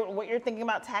you're thinking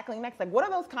about tackling next? Like, what are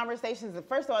those conversations,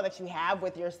 first of all, that you have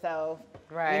with yourself,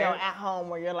 right, you know, at home,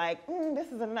 where you're like,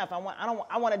 this is enough. I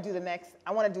want to do the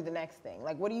next thing.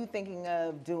 Like, what are you thinking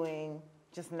of doing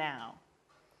just now?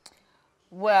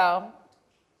 Well,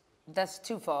 that's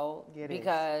twofold, is.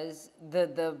 because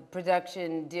the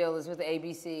production deal is with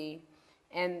ABC,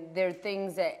 and there are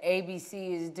things that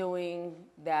ABC is doing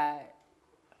that,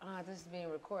 this is being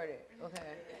recorded.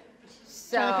 Okay.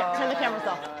 So, turn the cameras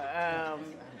off.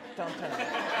 Don't turn it.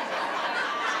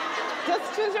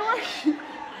 Just choose your words.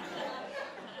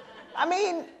 I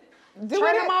mean,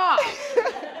 turn them off.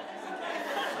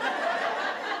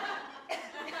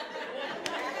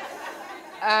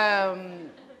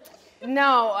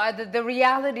 No, the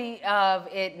reality of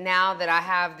it now that I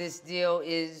have this deal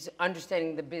is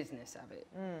understanding the business of it.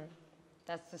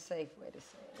 That's the safe way to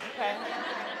say it. Okay.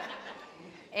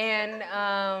 And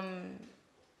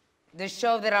the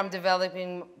show that I'm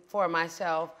developing for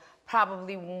myself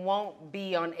probably won't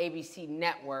be on ABC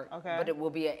Network, but it will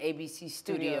be an ABC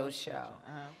Studios show.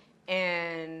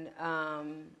 And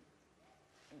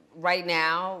right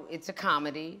now, it's a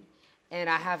comedy. And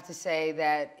I have to say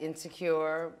that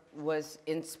Insecure was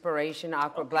inspiration.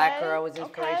 Awkward Black Girl was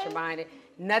inspiration behind it.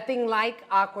 Nothing like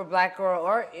Awkward Black Girl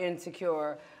or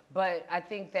Insecure. But I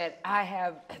think that I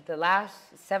have the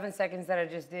last 7 seconds that I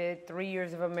just did, 3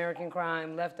 years of American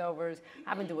Crime, Leftovers.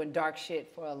 I've been doing dark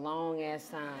shit for a long ass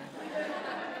time.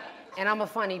 And I'm a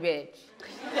funny bitch.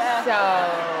 Yes.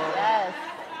 So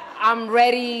I'm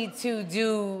ready to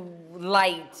do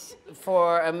light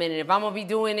for a minute. If I'm gonna be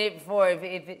doing it for,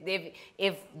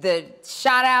 if the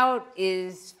shout out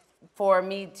is for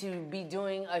me to be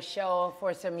doing a show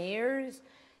for some years,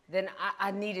 then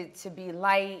I needed to be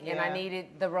light, and I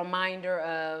needed the reminder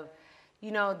of,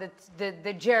 you know,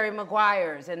 the Jerry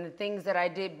Maguires and the things that I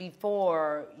did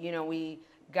before, you know, we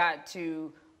got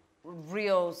to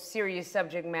real serious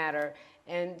subject matter.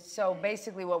 And so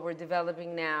basically what we're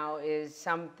developing now is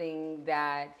something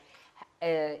that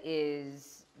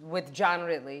is with John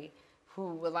Ridley,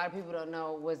 who a lot of people don't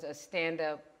know was a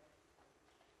stand-up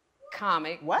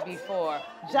comic before.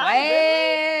 John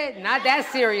Ridley? Not that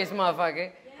serious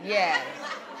motherfucker. Yes.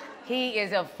 He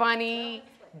is a funny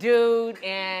dude,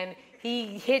 and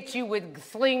he hits you with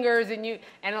slingers, and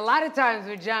a lot of times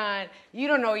with John, you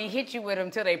don't know he hit you with them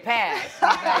till they pass. He's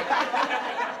like,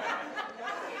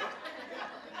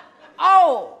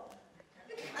 oh!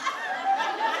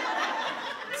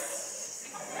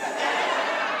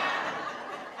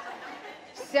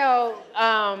 So,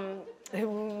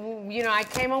 you know, I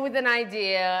came up with an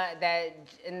idea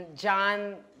that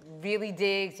John really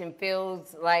digs and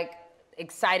feels like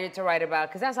excited to write about,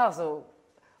 because that's also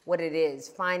what it is,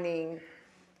 finding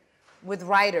with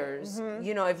writers,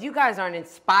 you know, if you guys aren't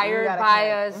inspired by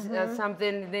us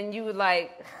something, then you would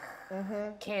like,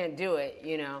 can't do it,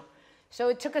 you know. So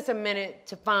it took us a minute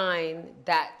to find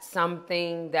that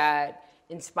something that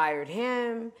inspired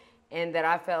him and that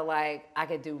I felt like I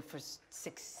could do for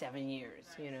 6-7 years,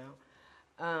 you know.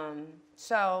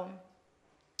 So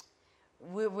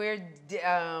we're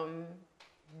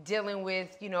dealing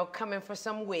with, you know, coming for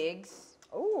some wigs.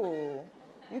 Ooh.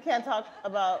 You can't talk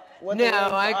about what No, the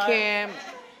wigs I are. can't.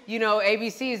 You know,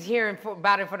 ABC is hearing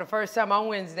about it for the first time on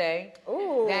Wednesday.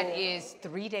 Ooh. That is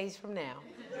 3 days from now.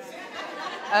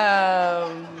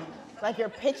 Like you're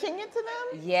pitching it to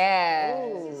them?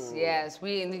 Yes, Ooh. yes.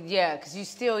 Because you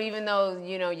still, even though,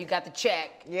 you know, you got the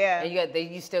check. Yeah. And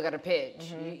you still got to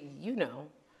pitch. You know.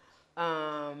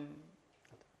 God.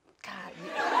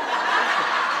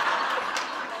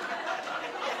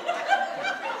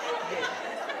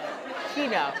 You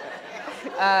know.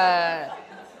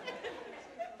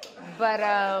 But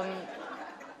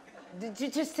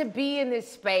just to be in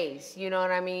this space, you know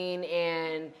what I mean?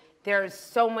 And there's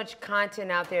so much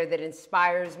content out there that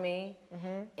inspires me.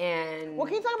 And Well,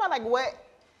 can you talk about like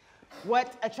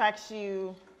what attracts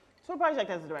you to a project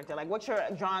as a director? Like what you're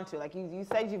drawn to? Like you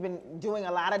said you've been doing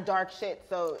a lot of dark shit.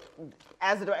 So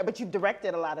as a director, but you've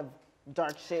directed a lot of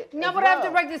dark shit. No, as but well. I've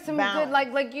directed some Balance.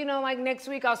 good, like you know, like next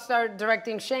week I'll start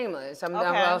directing Shameless.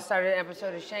 I'll start an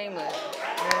episode of Shameless.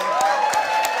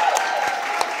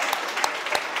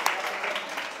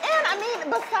 And I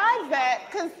mean, besides that,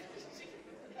 because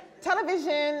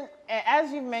television,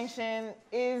 as you've mentioned,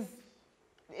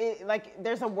 like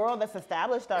there's a world that's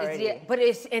established already. But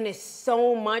it's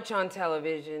so much on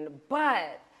television.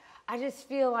 But I just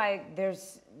feel like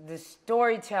there's the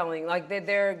storytelling, like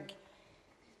they're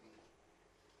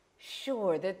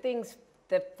sure there are things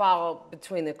that fall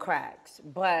between the cracks,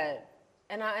 but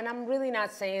and I'm really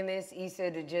not saying this, Issa,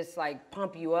 to just like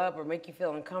pump you up or make you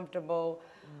feel uncomfortable,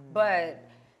 but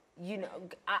you know,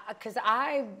 because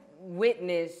I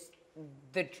witnessed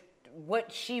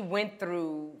what she went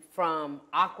through from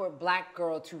awkward black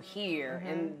girl to here,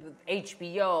 and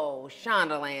HBO,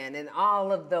 Shondaland, and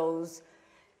all of those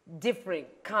different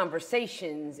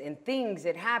conversations and things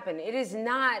that happen. It is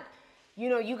not, you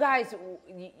know, you guys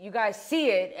see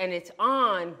it and it's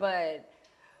on, but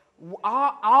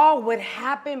all what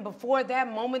happened before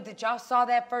that moment that y'all saw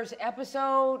that first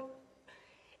episode,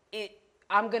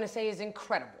 I'm gonna say is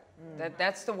incredible.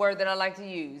 That's the word that I like to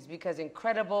use, because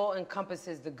incredible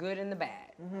encompasses the good and the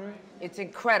bad. It's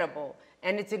incredible,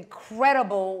 and it's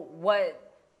incredible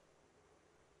what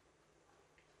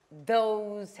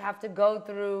those have to go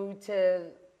through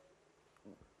to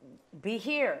be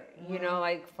here. You know,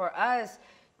 like for us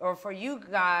or for you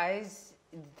guys,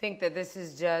 think that this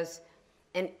is just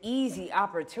an easy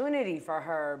opportunity for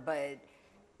her, but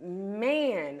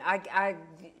man,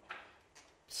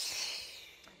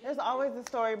 There's always a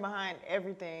story behind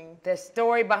everything. the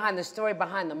story behind the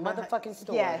motherfucking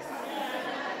story. Yes.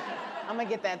 I'm gonna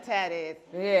get that tatted.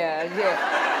 Yeah.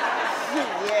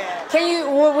 Yeah. Can you?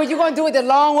 Were you gonna do it the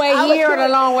long way here or the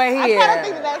long way here? I kind of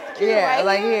think that's cute. Yeah, right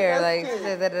like here, here, that's like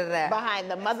cute. da-da-da-da.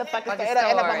 Behind the motherfucking Fucking story. It'll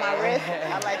end up on my story. wrist.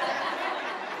 I like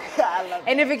that. I love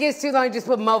And if it gets too long, just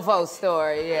put mofo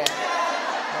story. Yeah.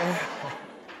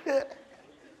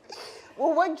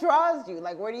 Well, what draws you?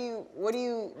 Like, what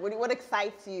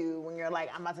excites you when you're like,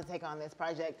 I'm about to take on this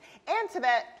project? And to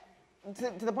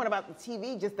the point about the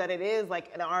TV, just that it is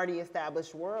like an already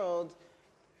established world.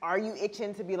 Are you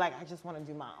itching to be like, I just want to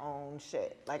do my own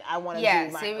shit? Like, I want to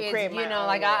create my own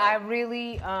like world. I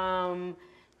really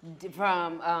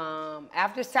from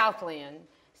after Southland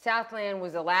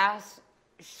was the last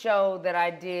show that I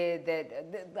did that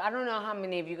I don't know how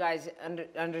many of you guys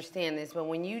understand this, but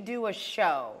when you do a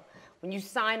show, when you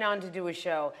sign on to do a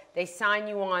show, they sign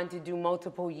you on to do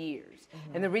multiple years.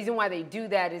 And the reason why they do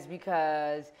that is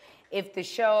because if the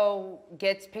show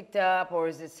gets picked up or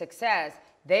is a success,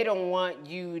 they don't want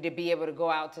you to be able to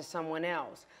go out to someone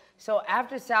else. So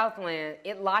after Southland,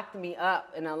 it locked me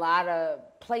up in a lot of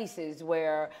places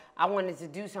where I wanted to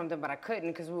do something, but I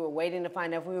couldn't because we were waiting to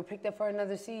find out if we were picked up for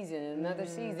another season, and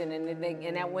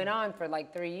that went on for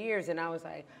like 3 years, and I was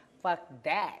like, fuck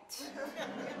that.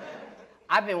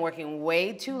 I've been working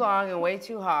way too long and way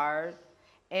too hard,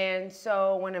 and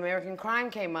so when American Crime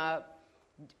came up,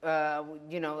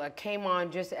 you know, I came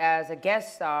on just as a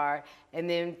guest star, and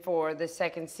then for the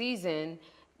second season,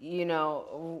 you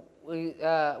know,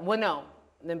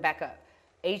 then back up.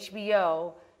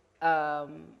 HBO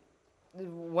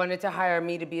wanted to hire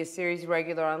me to be a series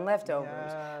regular on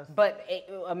Leftovers. Yes. But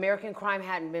American Crime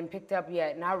hadn't been picked up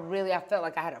yet. And I felt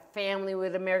like I had a family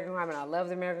with American Crime, and I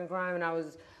loved American Crime. And I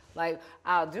was like,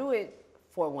 I'll do it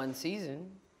for one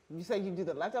season. You said you do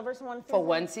the Leftovers one season? For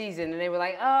one season. And they were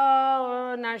like,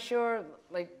 oh, not sure.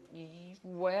 Like,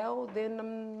 well, then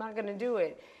I'm not going to do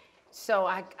it. So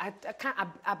I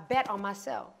bet on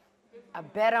myself. I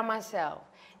bet on myself.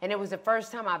 And it was the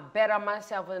first time I bet on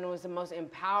myself, and it was the most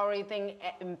empowering thing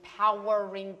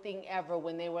ever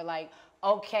when they were like,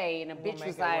 okay, and a bitch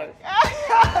was like,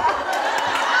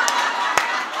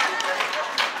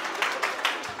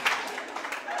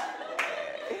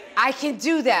 I can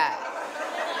do that.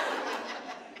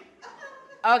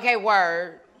 Okay,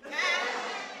 word.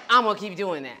 I'm gonna keep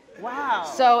doing that. Wow.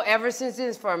 So ever since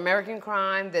it's for American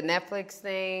Crime, the Netflix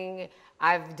thing,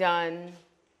 I've done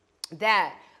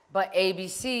that. But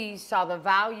ABC saw the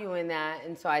value in that,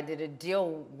 and so I did a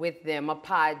deal with them, a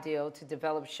pod deal, to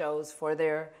develop shows for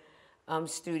their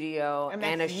studio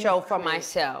and a show for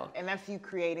myself. And that's you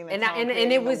creating the and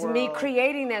it was me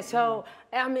creating that. So,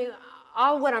 I mean,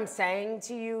 all what I'm saying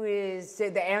to you is,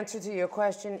 the answer to your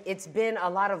question, it's been a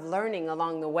lot of learning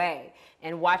along the way,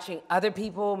 and watching other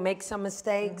people make some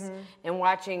mistakes, and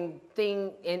watching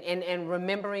and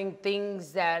remembering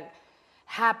things that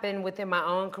happened within my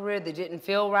own career that didn't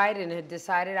feel right, and had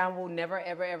decided I will never,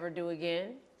 ever, ever do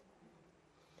again.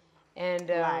 And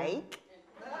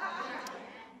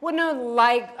well, no,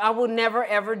 like I will never,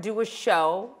 ever do a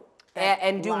show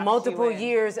and do multiple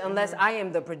years unless I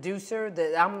am the producer.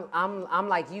 That I'm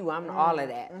like you. I'm all of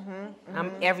that.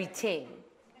 I'm everything.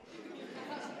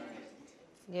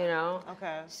 You know.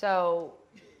 Okay. So,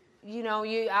 you know,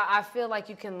 I feel like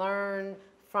you can learn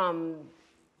from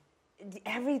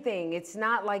everything. It's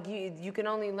not like you can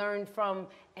only learn from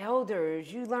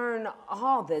elders. You learn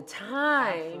all the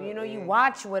time. Absolutely. You know, you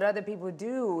watch what other people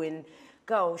do and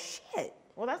go, shit.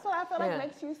 Well, that's what I feel like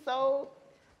makes you so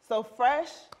fresh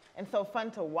and so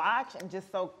fun to watch, and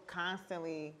just so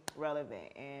constantly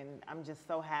relevant. And I'm just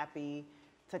so happy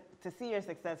to see your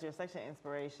success. You're such an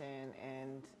inspiration,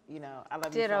 and you know, I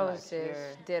love you so much. Sis.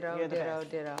 Ditto, you're the ditto, best.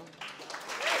 ditto.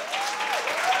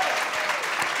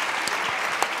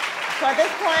 So at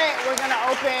this point, we're gonna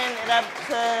open it up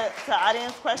to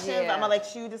audience questions. Yeah. I'm gonna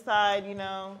let you decide, you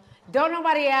know. Don't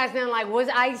nobody ask them like, what's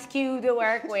Ice Cube to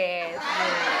work with?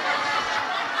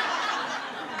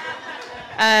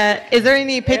 Is there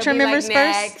any Patreon members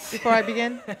like, first before I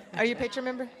begin? Are you a Patreon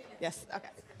member? Yes, okay.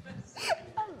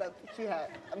 That's what you had.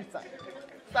 I'm sorry.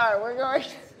 Sorry, we're going.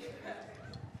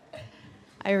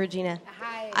 Hi, Regina.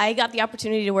 Hi. I got the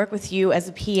opportunity to work with you as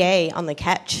a PA on The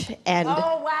Catch, and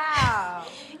Oh, wow.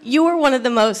 you were one of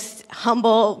the most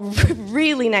humble,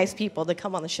 really nice people to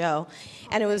come on the show.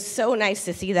 And it was so nice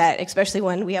to see that, especially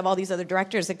when we have all these other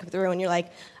directors that come through, and you're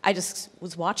like, I just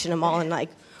was watching them all and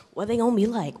like, what are they gonna be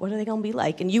like? What are they gonna be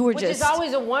like? And you were Which is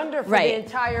always a wonder for the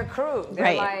entire crew.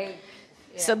 They're like,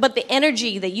 yeah. So, but the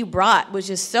energy that you brought was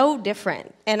just so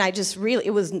different, and I just really, it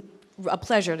was a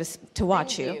pleasure to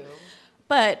watch you.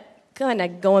 But kind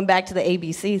of going back to the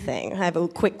ABC thing, I have a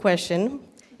quick question.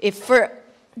 Do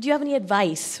you have any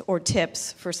advice or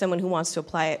tips for someone who wants to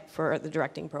apply it for the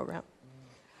directing program?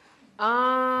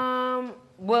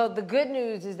 Well, the good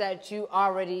news is that you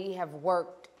already have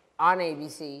worked on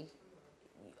ABC,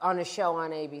 on a show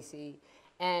on ABC.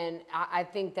 And I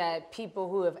think that people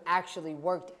who have actually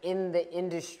worked in the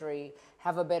industry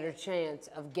have a better chance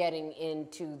of getting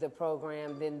into the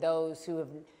program than those who have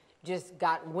just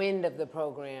got wind of the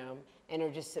program and are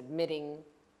just submitting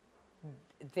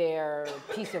their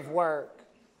piece of work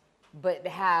but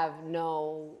have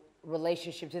no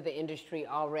relationship to the industry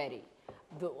already.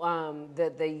 The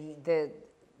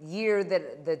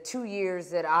 2 years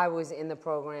that I was in the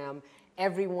program,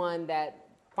 everyone that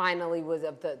finally was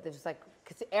there's like,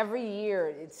 because every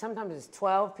year, sometimes it's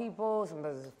 12 people,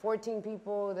 sometimes it's 14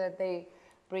 people that they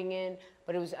bring in,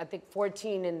 but it was, I think,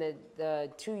 14 in the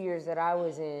 2 years that I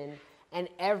was in, and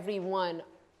everyone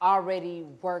already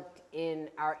worked in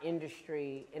our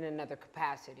industry in another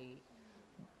capacity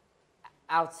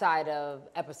outside of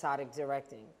episodic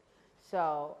directing.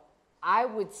 So I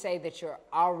would say that you're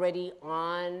already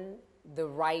on the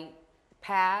right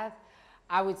path.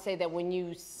 I would say that when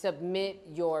you submit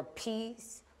your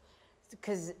piece,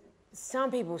 because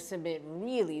some people submit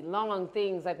really long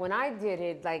things. Like when I did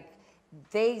it, like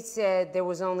they said there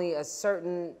was only a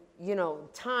certain,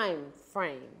 time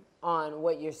frame on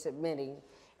what you're submitting.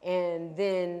 And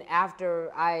then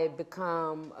after I had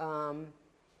become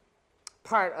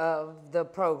part of the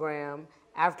program,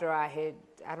 after I had,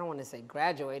 I don't want to say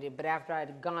graduated, but after I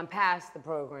had gone past the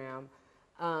program,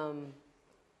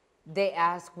 they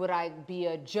ask, would I be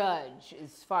a judge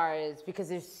as far as, because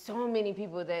there's so many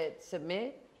people that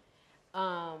submit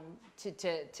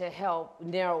to help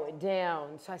narrow it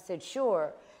down. So I said,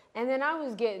 sure. And then I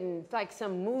was getting like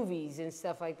some movies and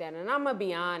stuff like that. And I'm gonna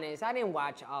be honest, I didn't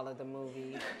watch all of the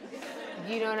movies.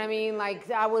 You know what I mean?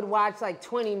 Like I would watch like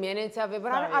 20 minutes of it,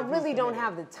 but I really don't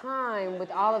have the time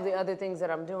with all of the other things that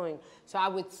I'm doing. So I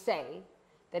would say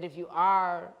that if you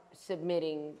are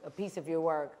submitting a piece of your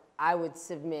work, I would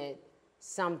submit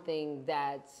something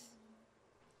that's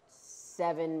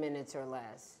 7 minutes or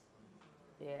less.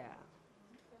 Yeah.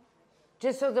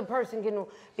 Just so the person can,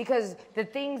 because the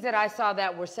things that I saw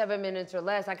that were 7 minutes or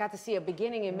less, I got to see a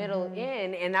beginning and middle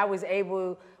end, and I was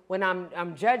able, when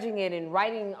I'm judging it and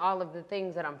writing all of the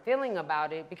things that I'm feeling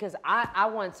about it, because I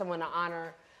want someone to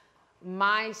honor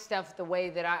my stuff the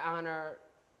way that I honor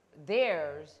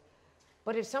theirs.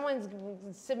 But if someone's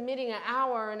submitting an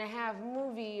hour-and-a-half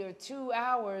movie or 2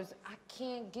 hours, I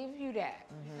can't give you that.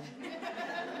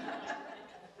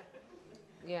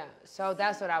 Yeah, so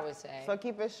that's what I would say. So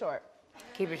keep it short.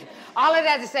 Keep it short. All of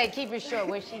that to say, keep it short,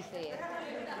 what she said.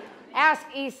 Ask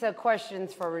Issa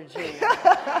questions for Regina.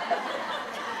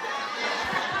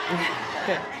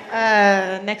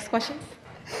 Next questions. Is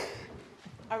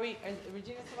Regina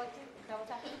selecting? Is that what's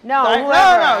happening? No, Sorry?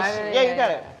 whoever. No, yeah, you got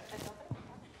it.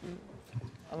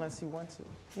 Unless you want to.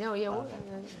 No, yeah.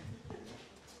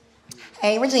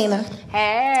 Hey, Regina.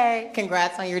 Hey.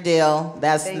 Congrats on your deal.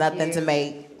 That's Thank nothing you. to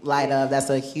make light of. That's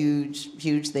a huge,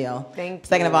 huge deal. Thank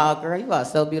Second you. of all, girl, you are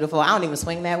so beautiful. I don't even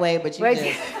swing that way, but you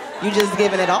just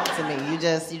giving it all to me. You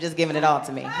just giving it all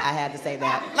to me. I had to say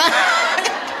that.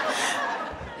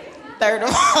 Third of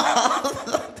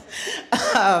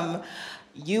all,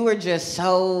 you were just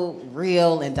so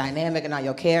real and dynamic and all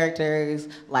your characters.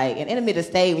 Like in Enemy to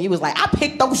Stay, when you was like, I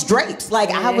picked those drapes.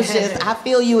 Like I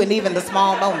feel you in even the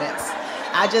small moments.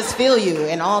 I just feel you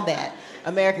in all that.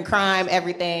 American Crime,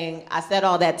 everything. I said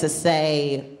all that to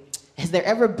say, has there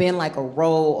ever been like a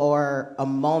role or a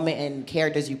moment in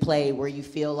characters you played where you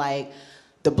feel like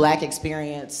the Black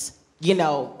experience, you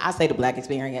know, I say the Black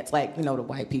experience, like, you know, the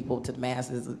white people to the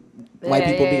masses, white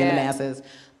people being the masses.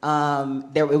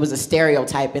 It was a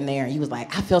stereotype in there, and he was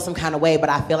like, I feel some kind of way, but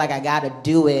I feel like I gotta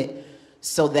do it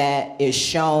so that it's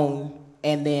shown,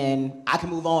 and then I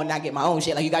can move on and I get my own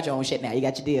shit. Like, you got your own shit now, you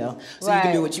got your deal, so you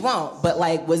can do what you want. But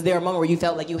like, was there a moment where you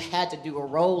felt like you had to do a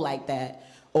role like that,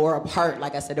 or a part,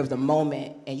 like I said, there was a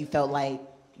moment, and you felt like,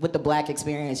 with the Black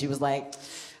experience, you was like,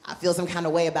 I feel some kind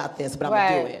of way about this, but I'm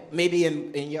gonna do it. Maybe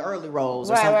in your early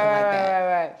roles or something like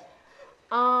that.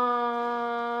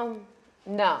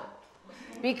 No.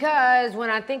 Because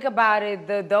when I think about it,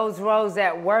 those roles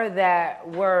that was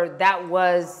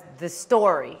the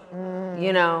story,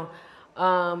 you know.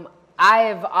 I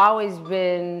have always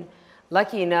been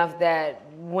lucky enough that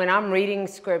when I'm reading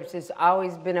scripts, it's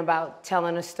always been about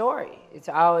telling a story. It's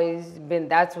always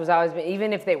been,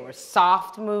 even if they were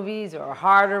soft movies or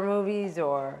harder movies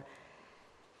or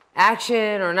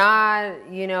action or not,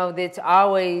 you know, it's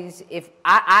always, if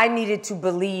I needed to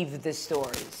believe the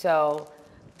story. So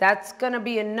that's gonna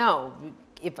be a no.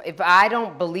 If I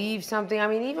don't believe something, I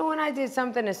mean, even when I did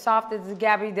something as soft as the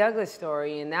Gabby Douglas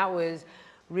story, and that was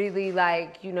really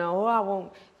like, you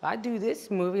know, if I do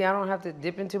this movie, I don't have to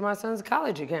dip into my son's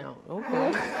college account.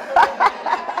 Okay.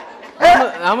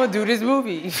 I'm gonna do this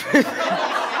movie.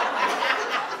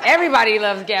 Everybody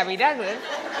loves Gabby Douglas,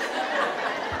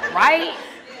 right?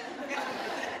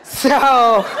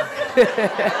 So,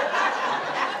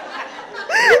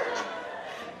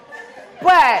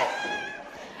 but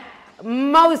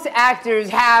most actors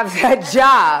have that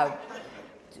job.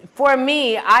 For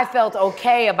me, I felt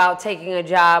okay about taking a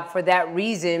job for that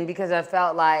reason, because I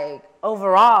felt like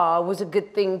overall it was a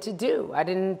good thing to do. I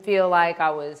didn't feel like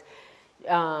I was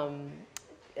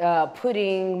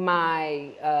putting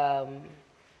my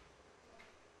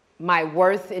my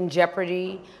worth in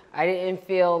jeopardy. I didn't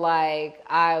feel like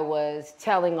I was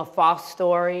telling a false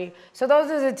story. So those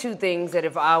are the two things that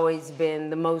have always been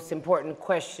the most important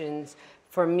questions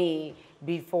for me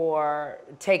before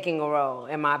taking a role.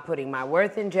 Am I putting my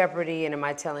worth in jeopardy, and am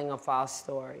I telling a false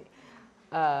story?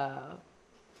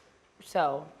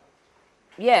 So,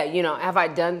 yeah, you know, have I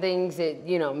done things that,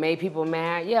 you know, made people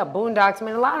mad? Yeah, Boondocks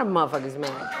made a lot of motherfuckers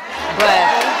mad.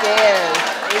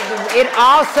 But it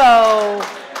also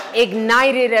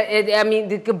ignited, I mean,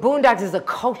 the Boondocks is a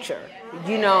culture,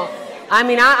 you know. I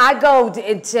mean, I go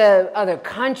into other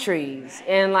countries,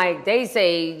 and like, they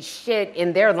say shit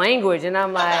in their language, and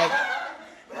I'm like,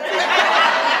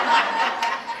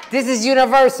 this is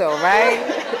universal,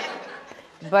 right?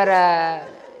 But,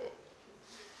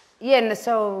 yeah,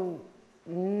 so,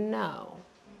 no,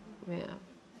 yeah.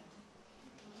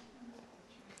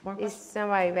 More Is questions?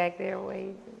 somebody back there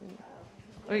waiting?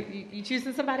 Or you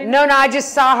choosing somebody? No, I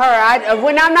just saw her.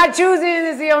 When I'm not choosing,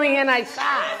 it's the only hand I saw.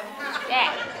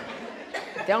 Yeah.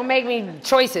 Don't make me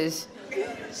choices.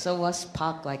 So what's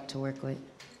Pac like to work with?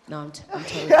 No, I'm totally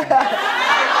kidding. But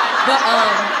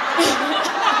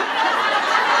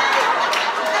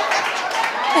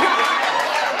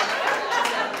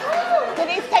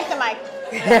Denise, take the mic.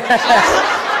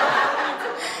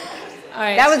 all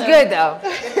right, That was so, good though.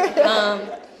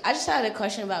 I just had a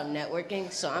question about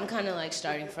networking. So I'm kind of like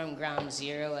starting from ground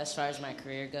zero as far as my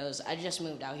career goes. I just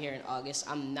moved out here in August.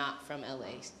 I'm not from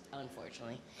LA,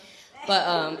 unfortunately.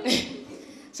 But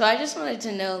so I just wanted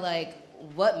to know, like,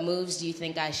 what moves do you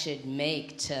think I should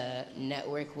make to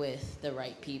network with the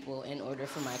right people in order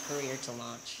for my career to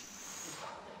launch?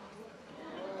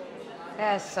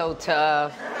 That's so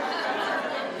tough.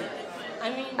 I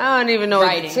mean, I don't even know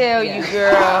writing, what to tell yeah. you,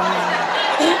 girl.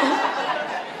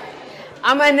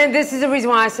 This is the reason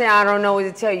why I say I don't know what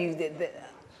to tell you.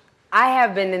 I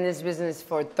have been in this business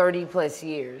for 30 plus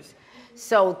years.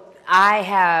 So I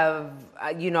have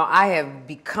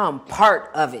become part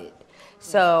of it.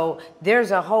 So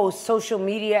there's a whole social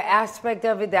media aspect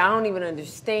of it that I don't even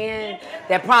understand,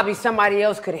 that probably somebody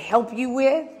else could help you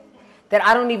with, that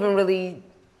I don't even really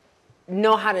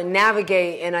know how to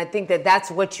navigate, and I think that that's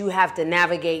what you have to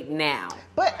navigate now.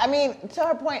 But I mean, to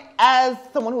her point, as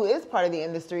someone who is part of the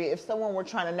industry, if someone were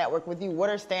trying to network with you, what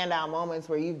are standout moments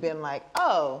where you've been like,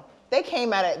 oh, they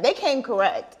came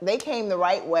correct, they came the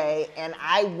right way, and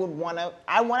I want to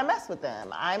mess with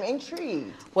them. I'm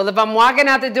intrigued. Well, if I'm walking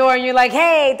out the door and you're like,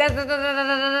 hey,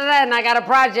 and I got a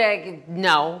project,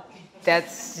 no,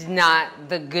 that's not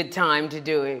the good time to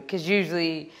do it, because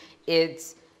usually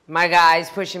it's my guys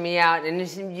pushing me out, and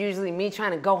it's usually me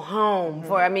trying to go home.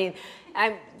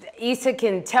 Issa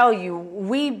can tell you,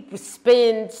 we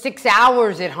spend 6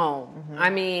 hours at home.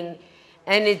 And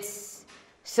it's,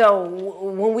 so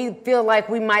when we feel like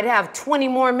we might have 20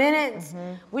 more minutes,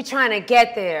 we're trying to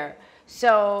get there.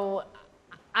 So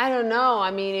I don't know.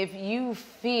 I mean, if you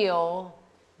feel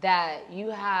that you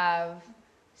have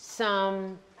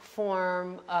some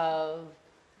form of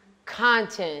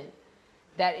content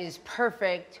that is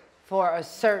perfect for a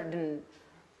certain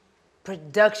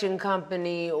production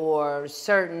company or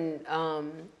certain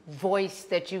voice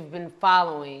that you've been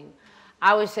following,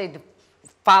 I would say to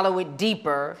follow it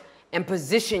deeper and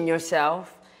position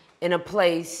yourself in a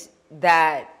place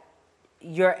that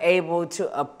you're able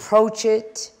to approach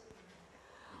it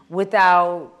with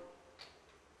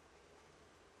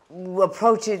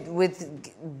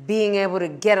being able to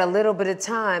get a little bit of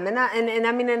time. And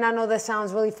I know that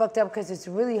sounds really fucked up because it's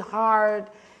really hard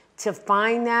to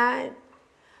find that,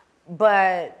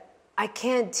 but I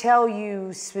can't tell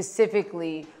you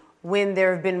specifically when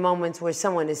there have been moments where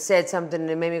someone has said something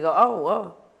that made me go, oh,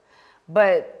 whoa.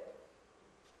 But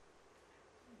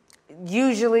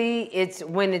usually it's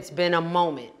when it's been a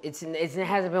moment. It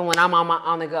hasn't been when I'm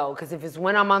on the go, because if it's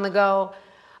when I'm on the go,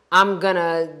 I'm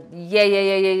gonna, yeah,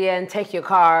 and take your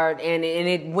card, and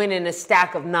it went in a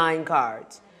stack of 9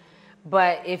 cards.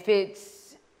 But if it's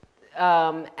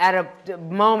at a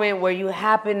moment where you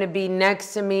happen to be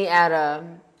next to me at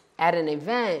an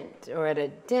event or at a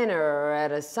dinner or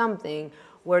at a something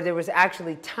where there was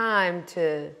actually time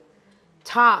to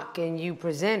talk and you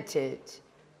presented,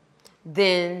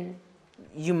 then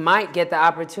you might get the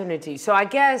opportunity. So I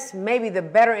guess maybe the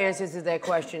better answer to that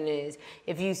question is,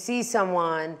 if you see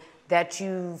someone that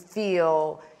you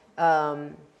feel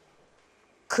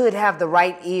could have the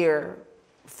right ear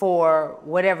for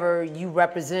whatever you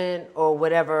represent or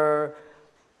whatever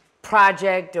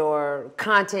project or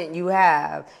content you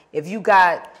have, if you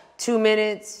got 2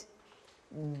 minutes,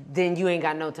 then you ain't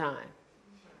got no time.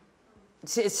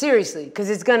 Seriously,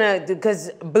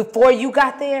 because before you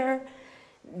got there,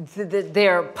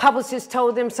 their publicist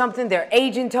told them something, their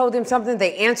agent told them something,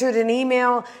 they answered an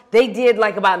email, they did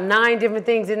like about 9 different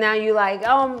things, and now you're like,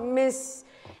 oh, miss,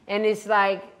 and it's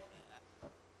like,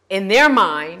 in their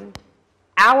mind,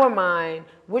 our mind,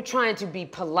 we're trying to be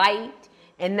polite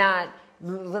and not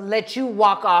let you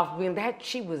walk off being that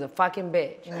she was a fucking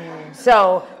bitch.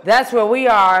 So that's where we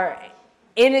are,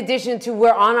 in addition to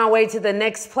we're on our way to the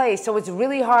next place. So it's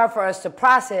really hard for us to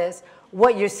process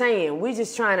what you're saying. We're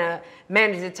just trying to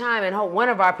manage the time and hope one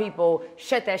of our people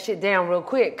shut that shit down real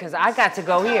quick, because I got to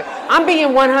go here. I'm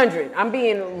being 100. I'm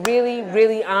being really,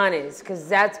 really honest, because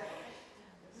that's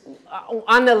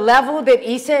on the level that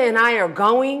Issa and I are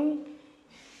going,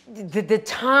 the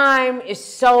time is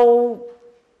so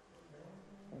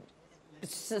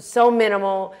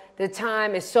minimal, the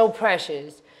time is so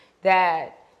precious,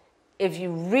 that if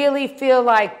you really feel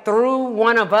like through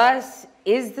one of us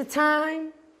is the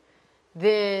time,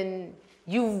 then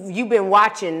you've been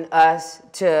watching us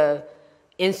to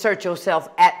insert yourself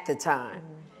at the time.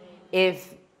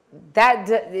 If that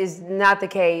is not the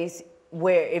case,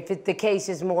 if the case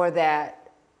is more that,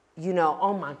 you know,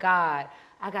 oh my God,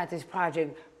 I got this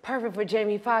project perfect for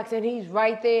Jamie Foxx and he's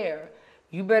right there.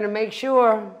 You better make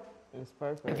sure It's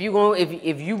perfect. if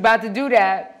you about to do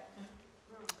that,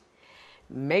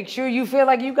 make sure you feel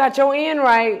like you got your end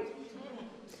right.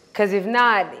 Cause if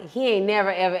not, he ain't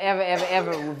never, ever, ever, ever,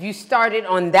 ever. If you started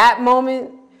on that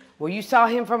moment where you saw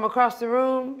him from across the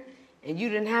room and you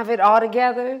didn't have it all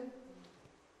together,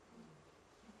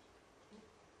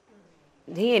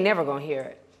 he ain't never gonna hear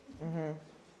it.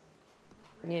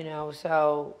 You know,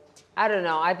 so I don't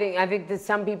know. I think that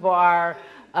some people are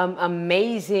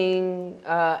amazing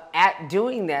at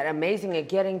doing that, amazing at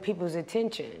getting people's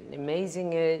attention,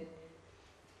 amazing at,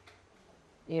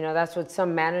 you know, that's what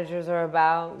some managers are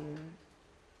about.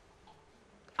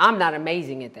 I'm not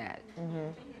amazing at that.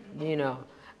 You know,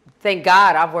 thank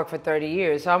God I've worked for 30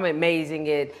 years, so I'm amazing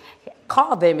at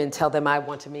call them and tell them I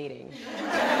want a meeting.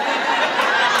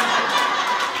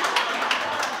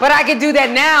 But I can do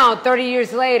that now, 30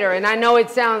 years later, and I know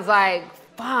it sounds like,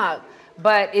 fuck,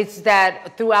 but it's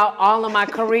that throughout all of my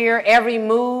career, every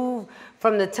move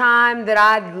from the time that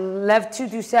I left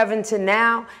 227 to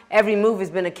now, every move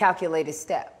has been a calculated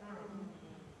step.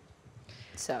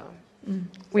 So.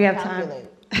 We have time.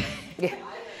 Yeah.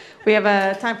 We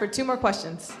have time for 2 more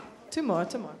questions. Two more.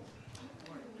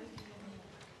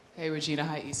 Hey, Regina.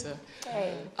 Hi, Issa.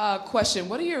 Hey. Question,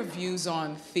 what are your views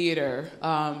on theater?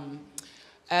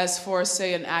 As for,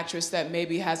 say, an actress that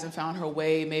maybe hasn't found her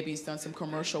way, maybe has done some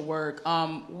commercial work,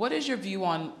 what is your view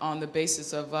on the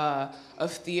basis of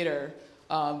theater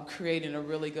creating a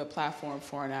really good platform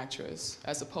for an actress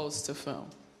as opposed to film?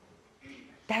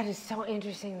 That is so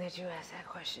interesting that you asked that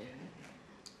question.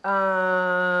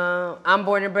 I'm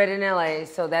born and bred in LA,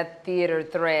 so that theater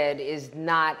thread is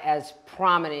not as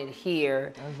prominent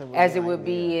here as it would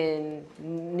be in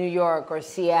New York or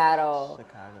Seattle,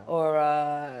 Chicago. or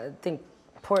I think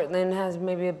Portland has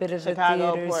maybe a bit of Chicago,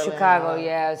 a theater. Portland, Chicago,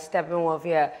 yeah, Steppenwolf,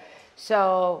 yeah.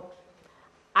 So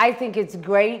I think it's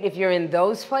great if you're in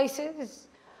those places.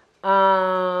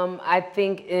 I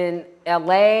think in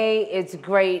LA, it's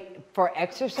great for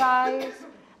exercise.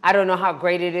 I don't know how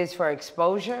great it is for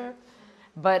exposure,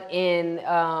 but in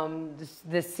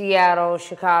the Seattle,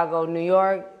 Chicago, New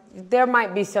York, there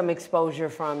might be some exposure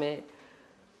from it.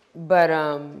 But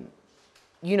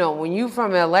you know, when you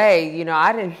from LA, you know,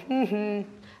 I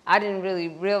didn't really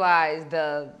realize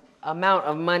the amount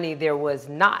of money there was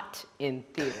not in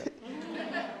theater.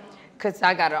 Cause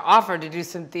I got an offer to do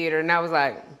some theater, and I was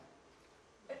like,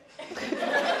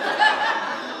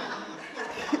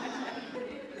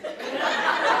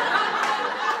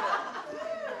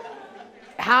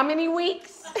 how many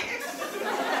weeks?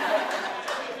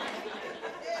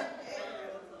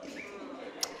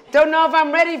 Don't know if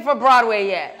I'm ready for Broadway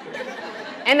yet.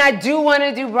 And I do want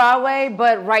to do Broadway,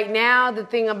 but right now the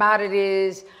thing about it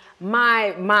is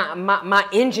my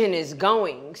engine is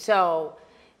going. So,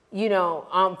 you know,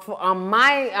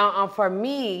 for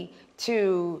me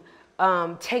to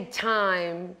take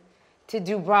time to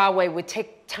do Broadway would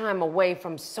take time away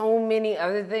from so many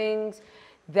other things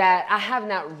that I have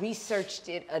not researched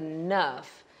it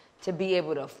enough to be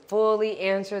able to fully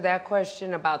answer that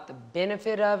question about the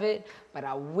benefit of it. But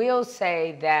I will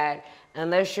say that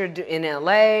unless you're in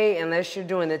LA, unless you're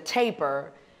doing the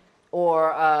Taper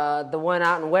or the one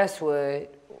out in Westwood,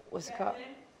 what's it called?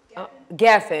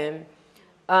 Geffen,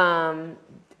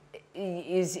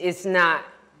 it's not,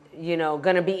 you know,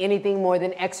 gonna be anything more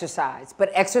than exercise.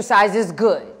 But exercise is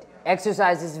good.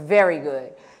 Exercise is very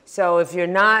good. So if you're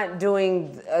not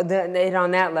doing it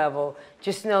on that level,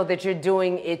 just know that you're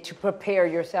doing it to prepare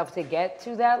yourself to get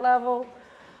to that level.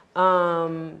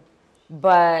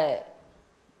 But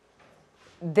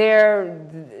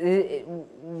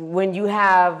when you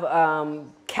have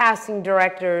casting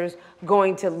directors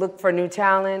going to look for new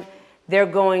talent, they're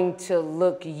going to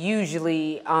look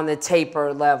usually on the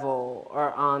Taper level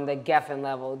or on the Geffen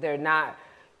level. They're not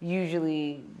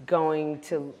usually going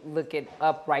to look at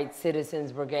Upright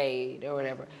Citizens Brigade or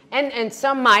whatever. And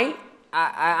some might.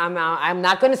 I'm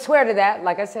not going to swear to that.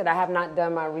 Like I said, I have not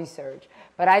done my research.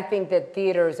 But I think that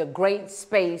theater is a great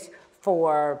space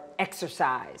for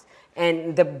exercise.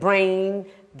 And the brain,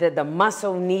 the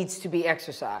muscle needs to be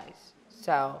exercised.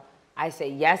 So I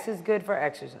say yes is good for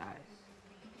exercise.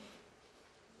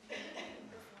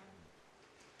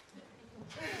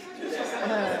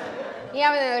 You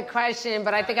have another question,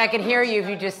 but I think I can hear you if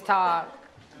you just talk.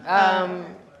 It's this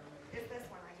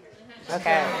one right here.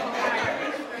 Okay.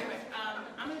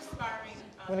 I'm an aspiring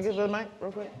Want to give the mic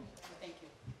real quick? Thank you.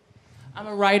 I'm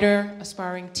a writer,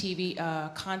 aspiring TV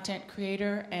content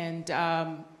creator, and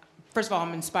first of all,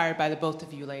 I'm inspired by the both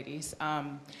of you ladies.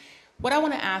 What I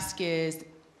want to ask is,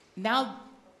 now,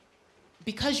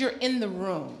 because you're in the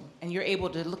room and you're able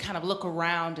to kind of look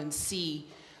around and see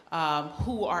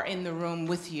who are in the room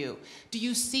with you, do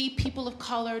you see people of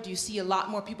color? Do you see a lot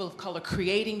more people of color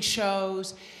creating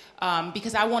shows?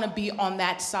 Because I want to be on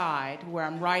that side where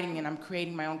I'm writing and I'm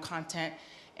creating my own content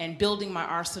and building my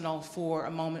arsenal for a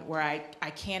moment where I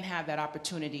can have that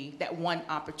opportunity, that one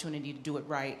opportunity to do it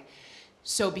right.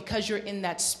 So because you're in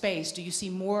that space, do you see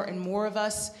more and more of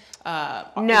us?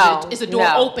 No. Is the door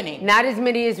opening? Not as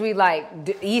many as we like.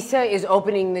 Issa is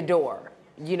opening the door.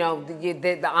 You know,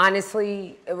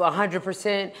 honestly,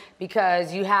 100%,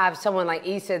 because you have someone like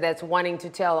Issa that's wanting to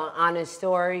tell an honest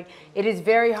story. It is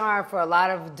very hard for a lot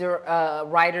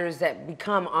of writers that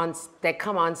come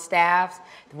on staffs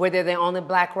where they're the only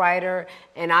black writer,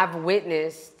 and I've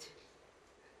witnessed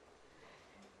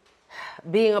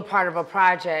being a part of a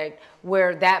project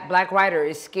where that black writer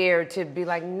is scared to be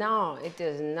like, no, it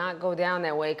does not go down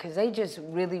that way, because they just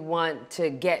really want to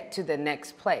get to the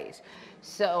next place.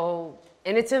 So.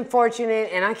 And it's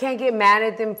unfortunate, and I can't get mad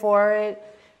at them for it.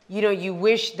 You know, you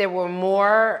wish there were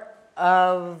more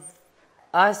of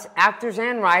us actors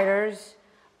and writers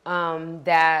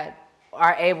that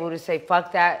are able to say,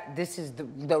 fuck that, this is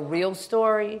the real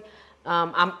story.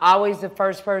 I'm always the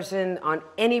first person on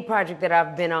any project that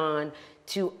I've been on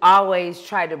to always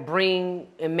try to bring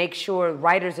and make sure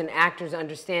writers and actors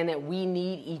understand that we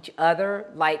need each other.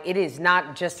 Like, it is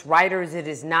not just writers, it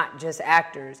is not just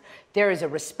actors. There is a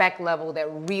respect level that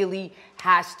really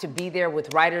has to be there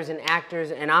with writers and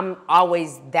actors, and I'm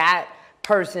always that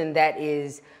person that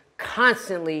is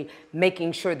constantly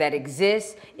making sure that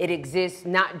exists. It exists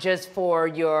not just for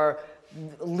your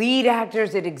lead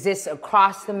actors, it exists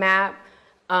across the map.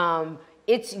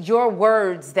 It's your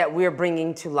words that we're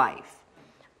bringing to life.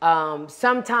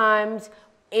 Sometimes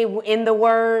in the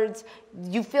words,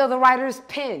 you feel the writer's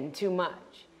pen too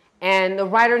much. And the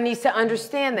writer needs to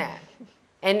understand that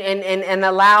and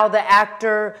allow the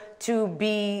actor to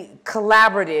be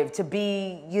collaborative, to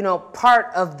be, you know,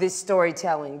 part of this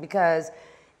storytelling, because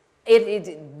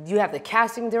you have the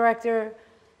casting director,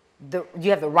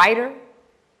 you have the writer,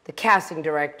 the casting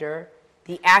director,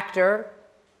 the actor,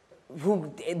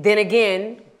 who then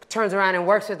again turns around and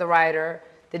works with the writer,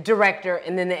 the director,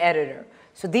 and then the editor.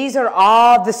 So these are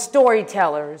all the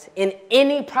storytellers in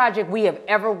any project we have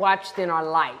ever watched in our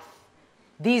life.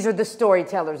 These are the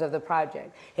storytellers of the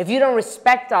project. If you don't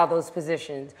respect all those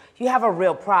positions, you have a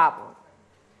real problem.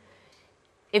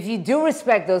 If you do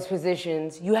respect those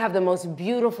positions, you have the most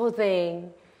beautiful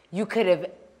thing you could have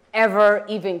ever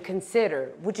even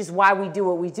considered, which is why we do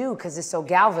what we do, because it's so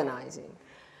galvanizing.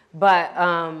 But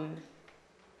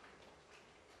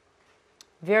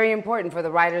very important for the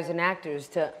writers and actors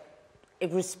to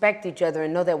respect each other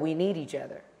and know that we need each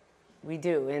other. We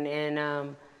do.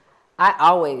 And I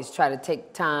always try to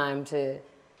take time to,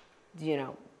 you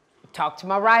know, talk to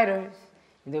my writers.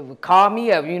 They would call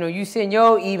me up. You know, you send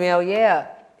your email, yeah,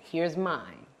 here's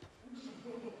mine.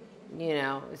 You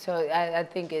know, so I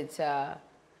think it's the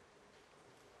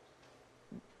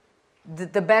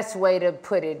best way to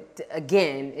put it,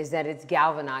 again, is that it's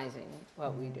galvanizing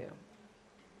what we do.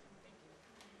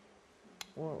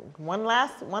 Well, one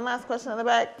last question in the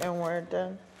back, and we're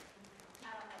done.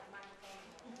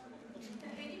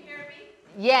 Can you hear me?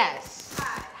 Yes.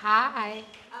 Hi. Hi.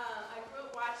 I grew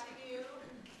up watching you.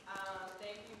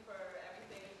 Thank you for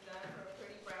everything you've done for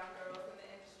pretty brown girls in the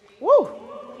industry. Woo!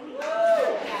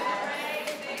 Issa Rae,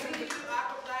 thank you.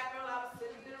 Aqua Black Girl, I was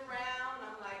sitting around.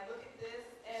 I'm like, look at this.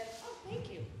 And, oh, thank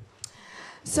you.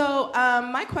 So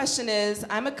my question is,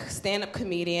 I'm a stand-up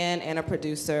comedian and a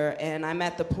producer, and I'm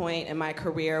at the point in my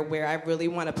career where I really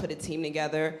want to put a team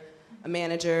together, a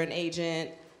manager, an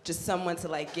agent, just someone to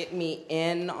like get me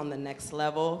in on the next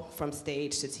level from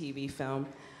stage to TV film.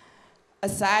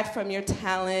 Aside from your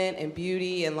talent and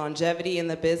beauty and longevity in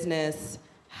the business,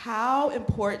 how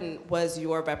important was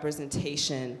your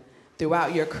representation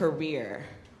throughout your career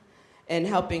in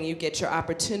helping you get your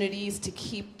opportunities, to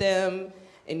keep them,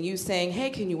 and you saying, hey,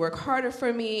 can you work harder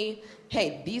for me?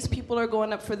 Hey, these people are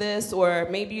going up for this, or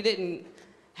maybe you didn't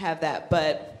have that,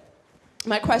 but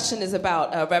my question is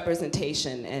about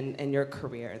representation and your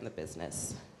career in the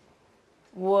business.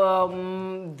 Well,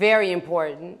 very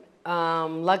important.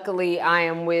 Luckily, I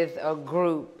am with a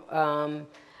group.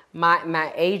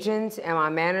 My agents and my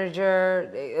manager,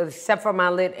 except for my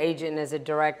lit agent as a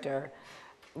director,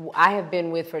 I have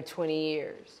been with for 20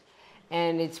 years.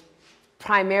 And it's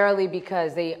primarily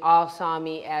because they all saw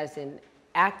me as an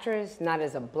actress, not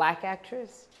as a black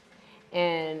actress.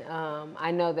 And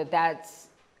I know that that's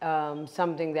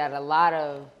something that a lot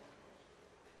of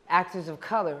actors of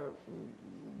color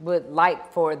would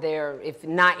like for their, if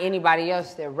not anybody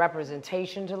else, their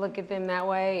representation to look at them that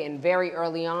way. And very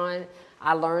early on,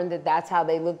 I learned that that's how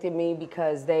they looked at me,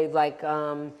 because they like,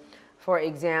 for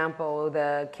example,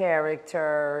 the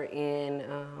character in,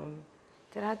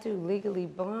 did I do Legally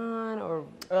Blonde or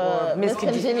Miss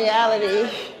Congeniality?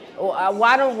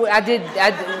 Why don't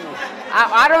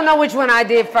I don't know which one I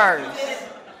did first.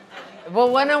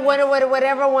 But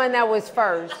whatever one that was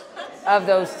first of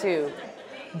those two.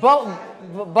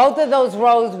 Both of those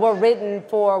roles were written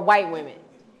for white women.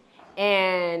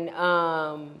 And,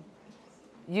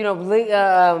 you know,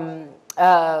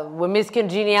 with Miss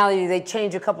Congeniality, they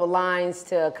changed a couple lines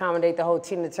to accommodate the whole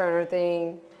Tina Turner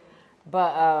thing.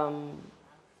 But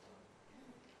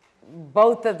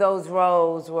both of those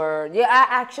roles were,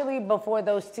 actually before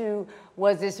those two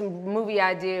was this movie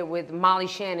I did with Molly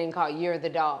Shannon called You're the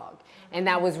Dog. And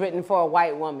that was written for a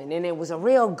white woman. And it was a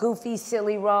real goofy,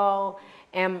 silly role.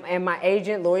 And my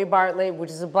agent, Lori Bartlett, which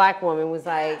is a black woman, was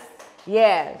like,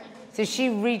 yeah. So she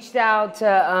reached out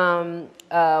to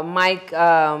Mike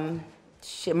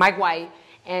White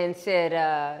and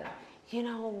said, you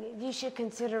know, you should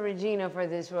consider Regina for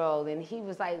this role. And he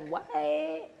was like, what?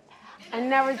 I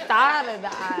never thought of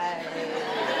that.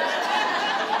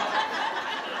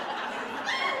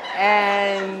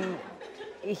 And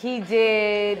he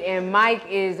did, and Mike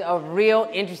is a real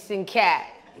interesting cat,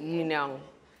 you know.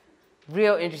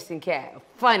 Real interesting cat, a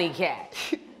funny cat,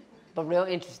 but real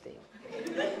interesting.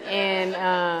 And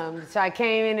so I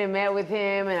came in and met with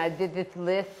him, and I did this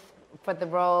list for the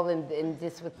role, and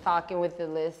just was talking with the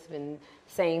list and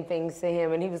saying things to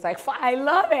him, and he was like, I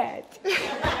love it.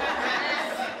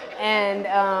 And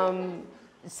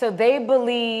so they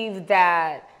believe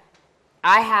that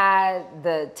I had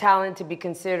the talent to be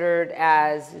considered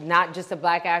as not just a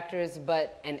black actress,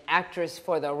 but an actress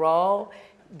for the role.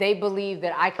 They believe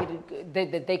that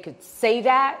that they could say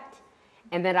that,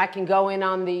 and that I can go in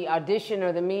on the audition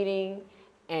or the meeting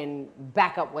and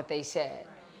back up what they said.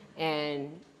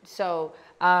 And so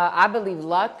I believe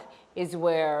luck is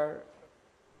where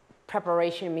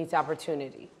preparation meets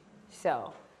opportunity.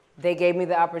 So they gave me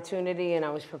the opportunity, and I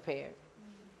was prepared.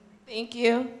 Thank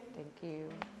you. Thank you.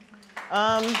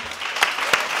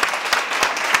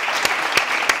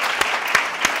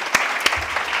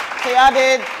 So y'all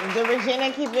did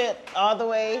Regina keep it all the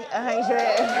way 100?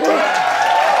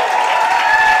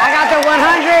 I got the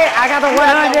 100. I got the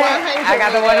 100. I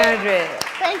got the 100.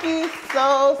 Thank you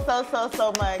so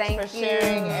much for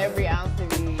sharing every ounce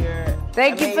of you. You're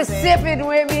Thank amazing. you for sipping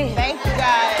with me. Thank you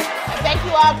guys. And thank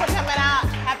you all for coming out.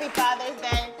 Happy Father's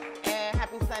Day and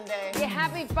happy Sunday. Yeah,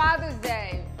 happy Father's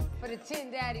Day for the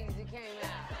 10 daddies that came out.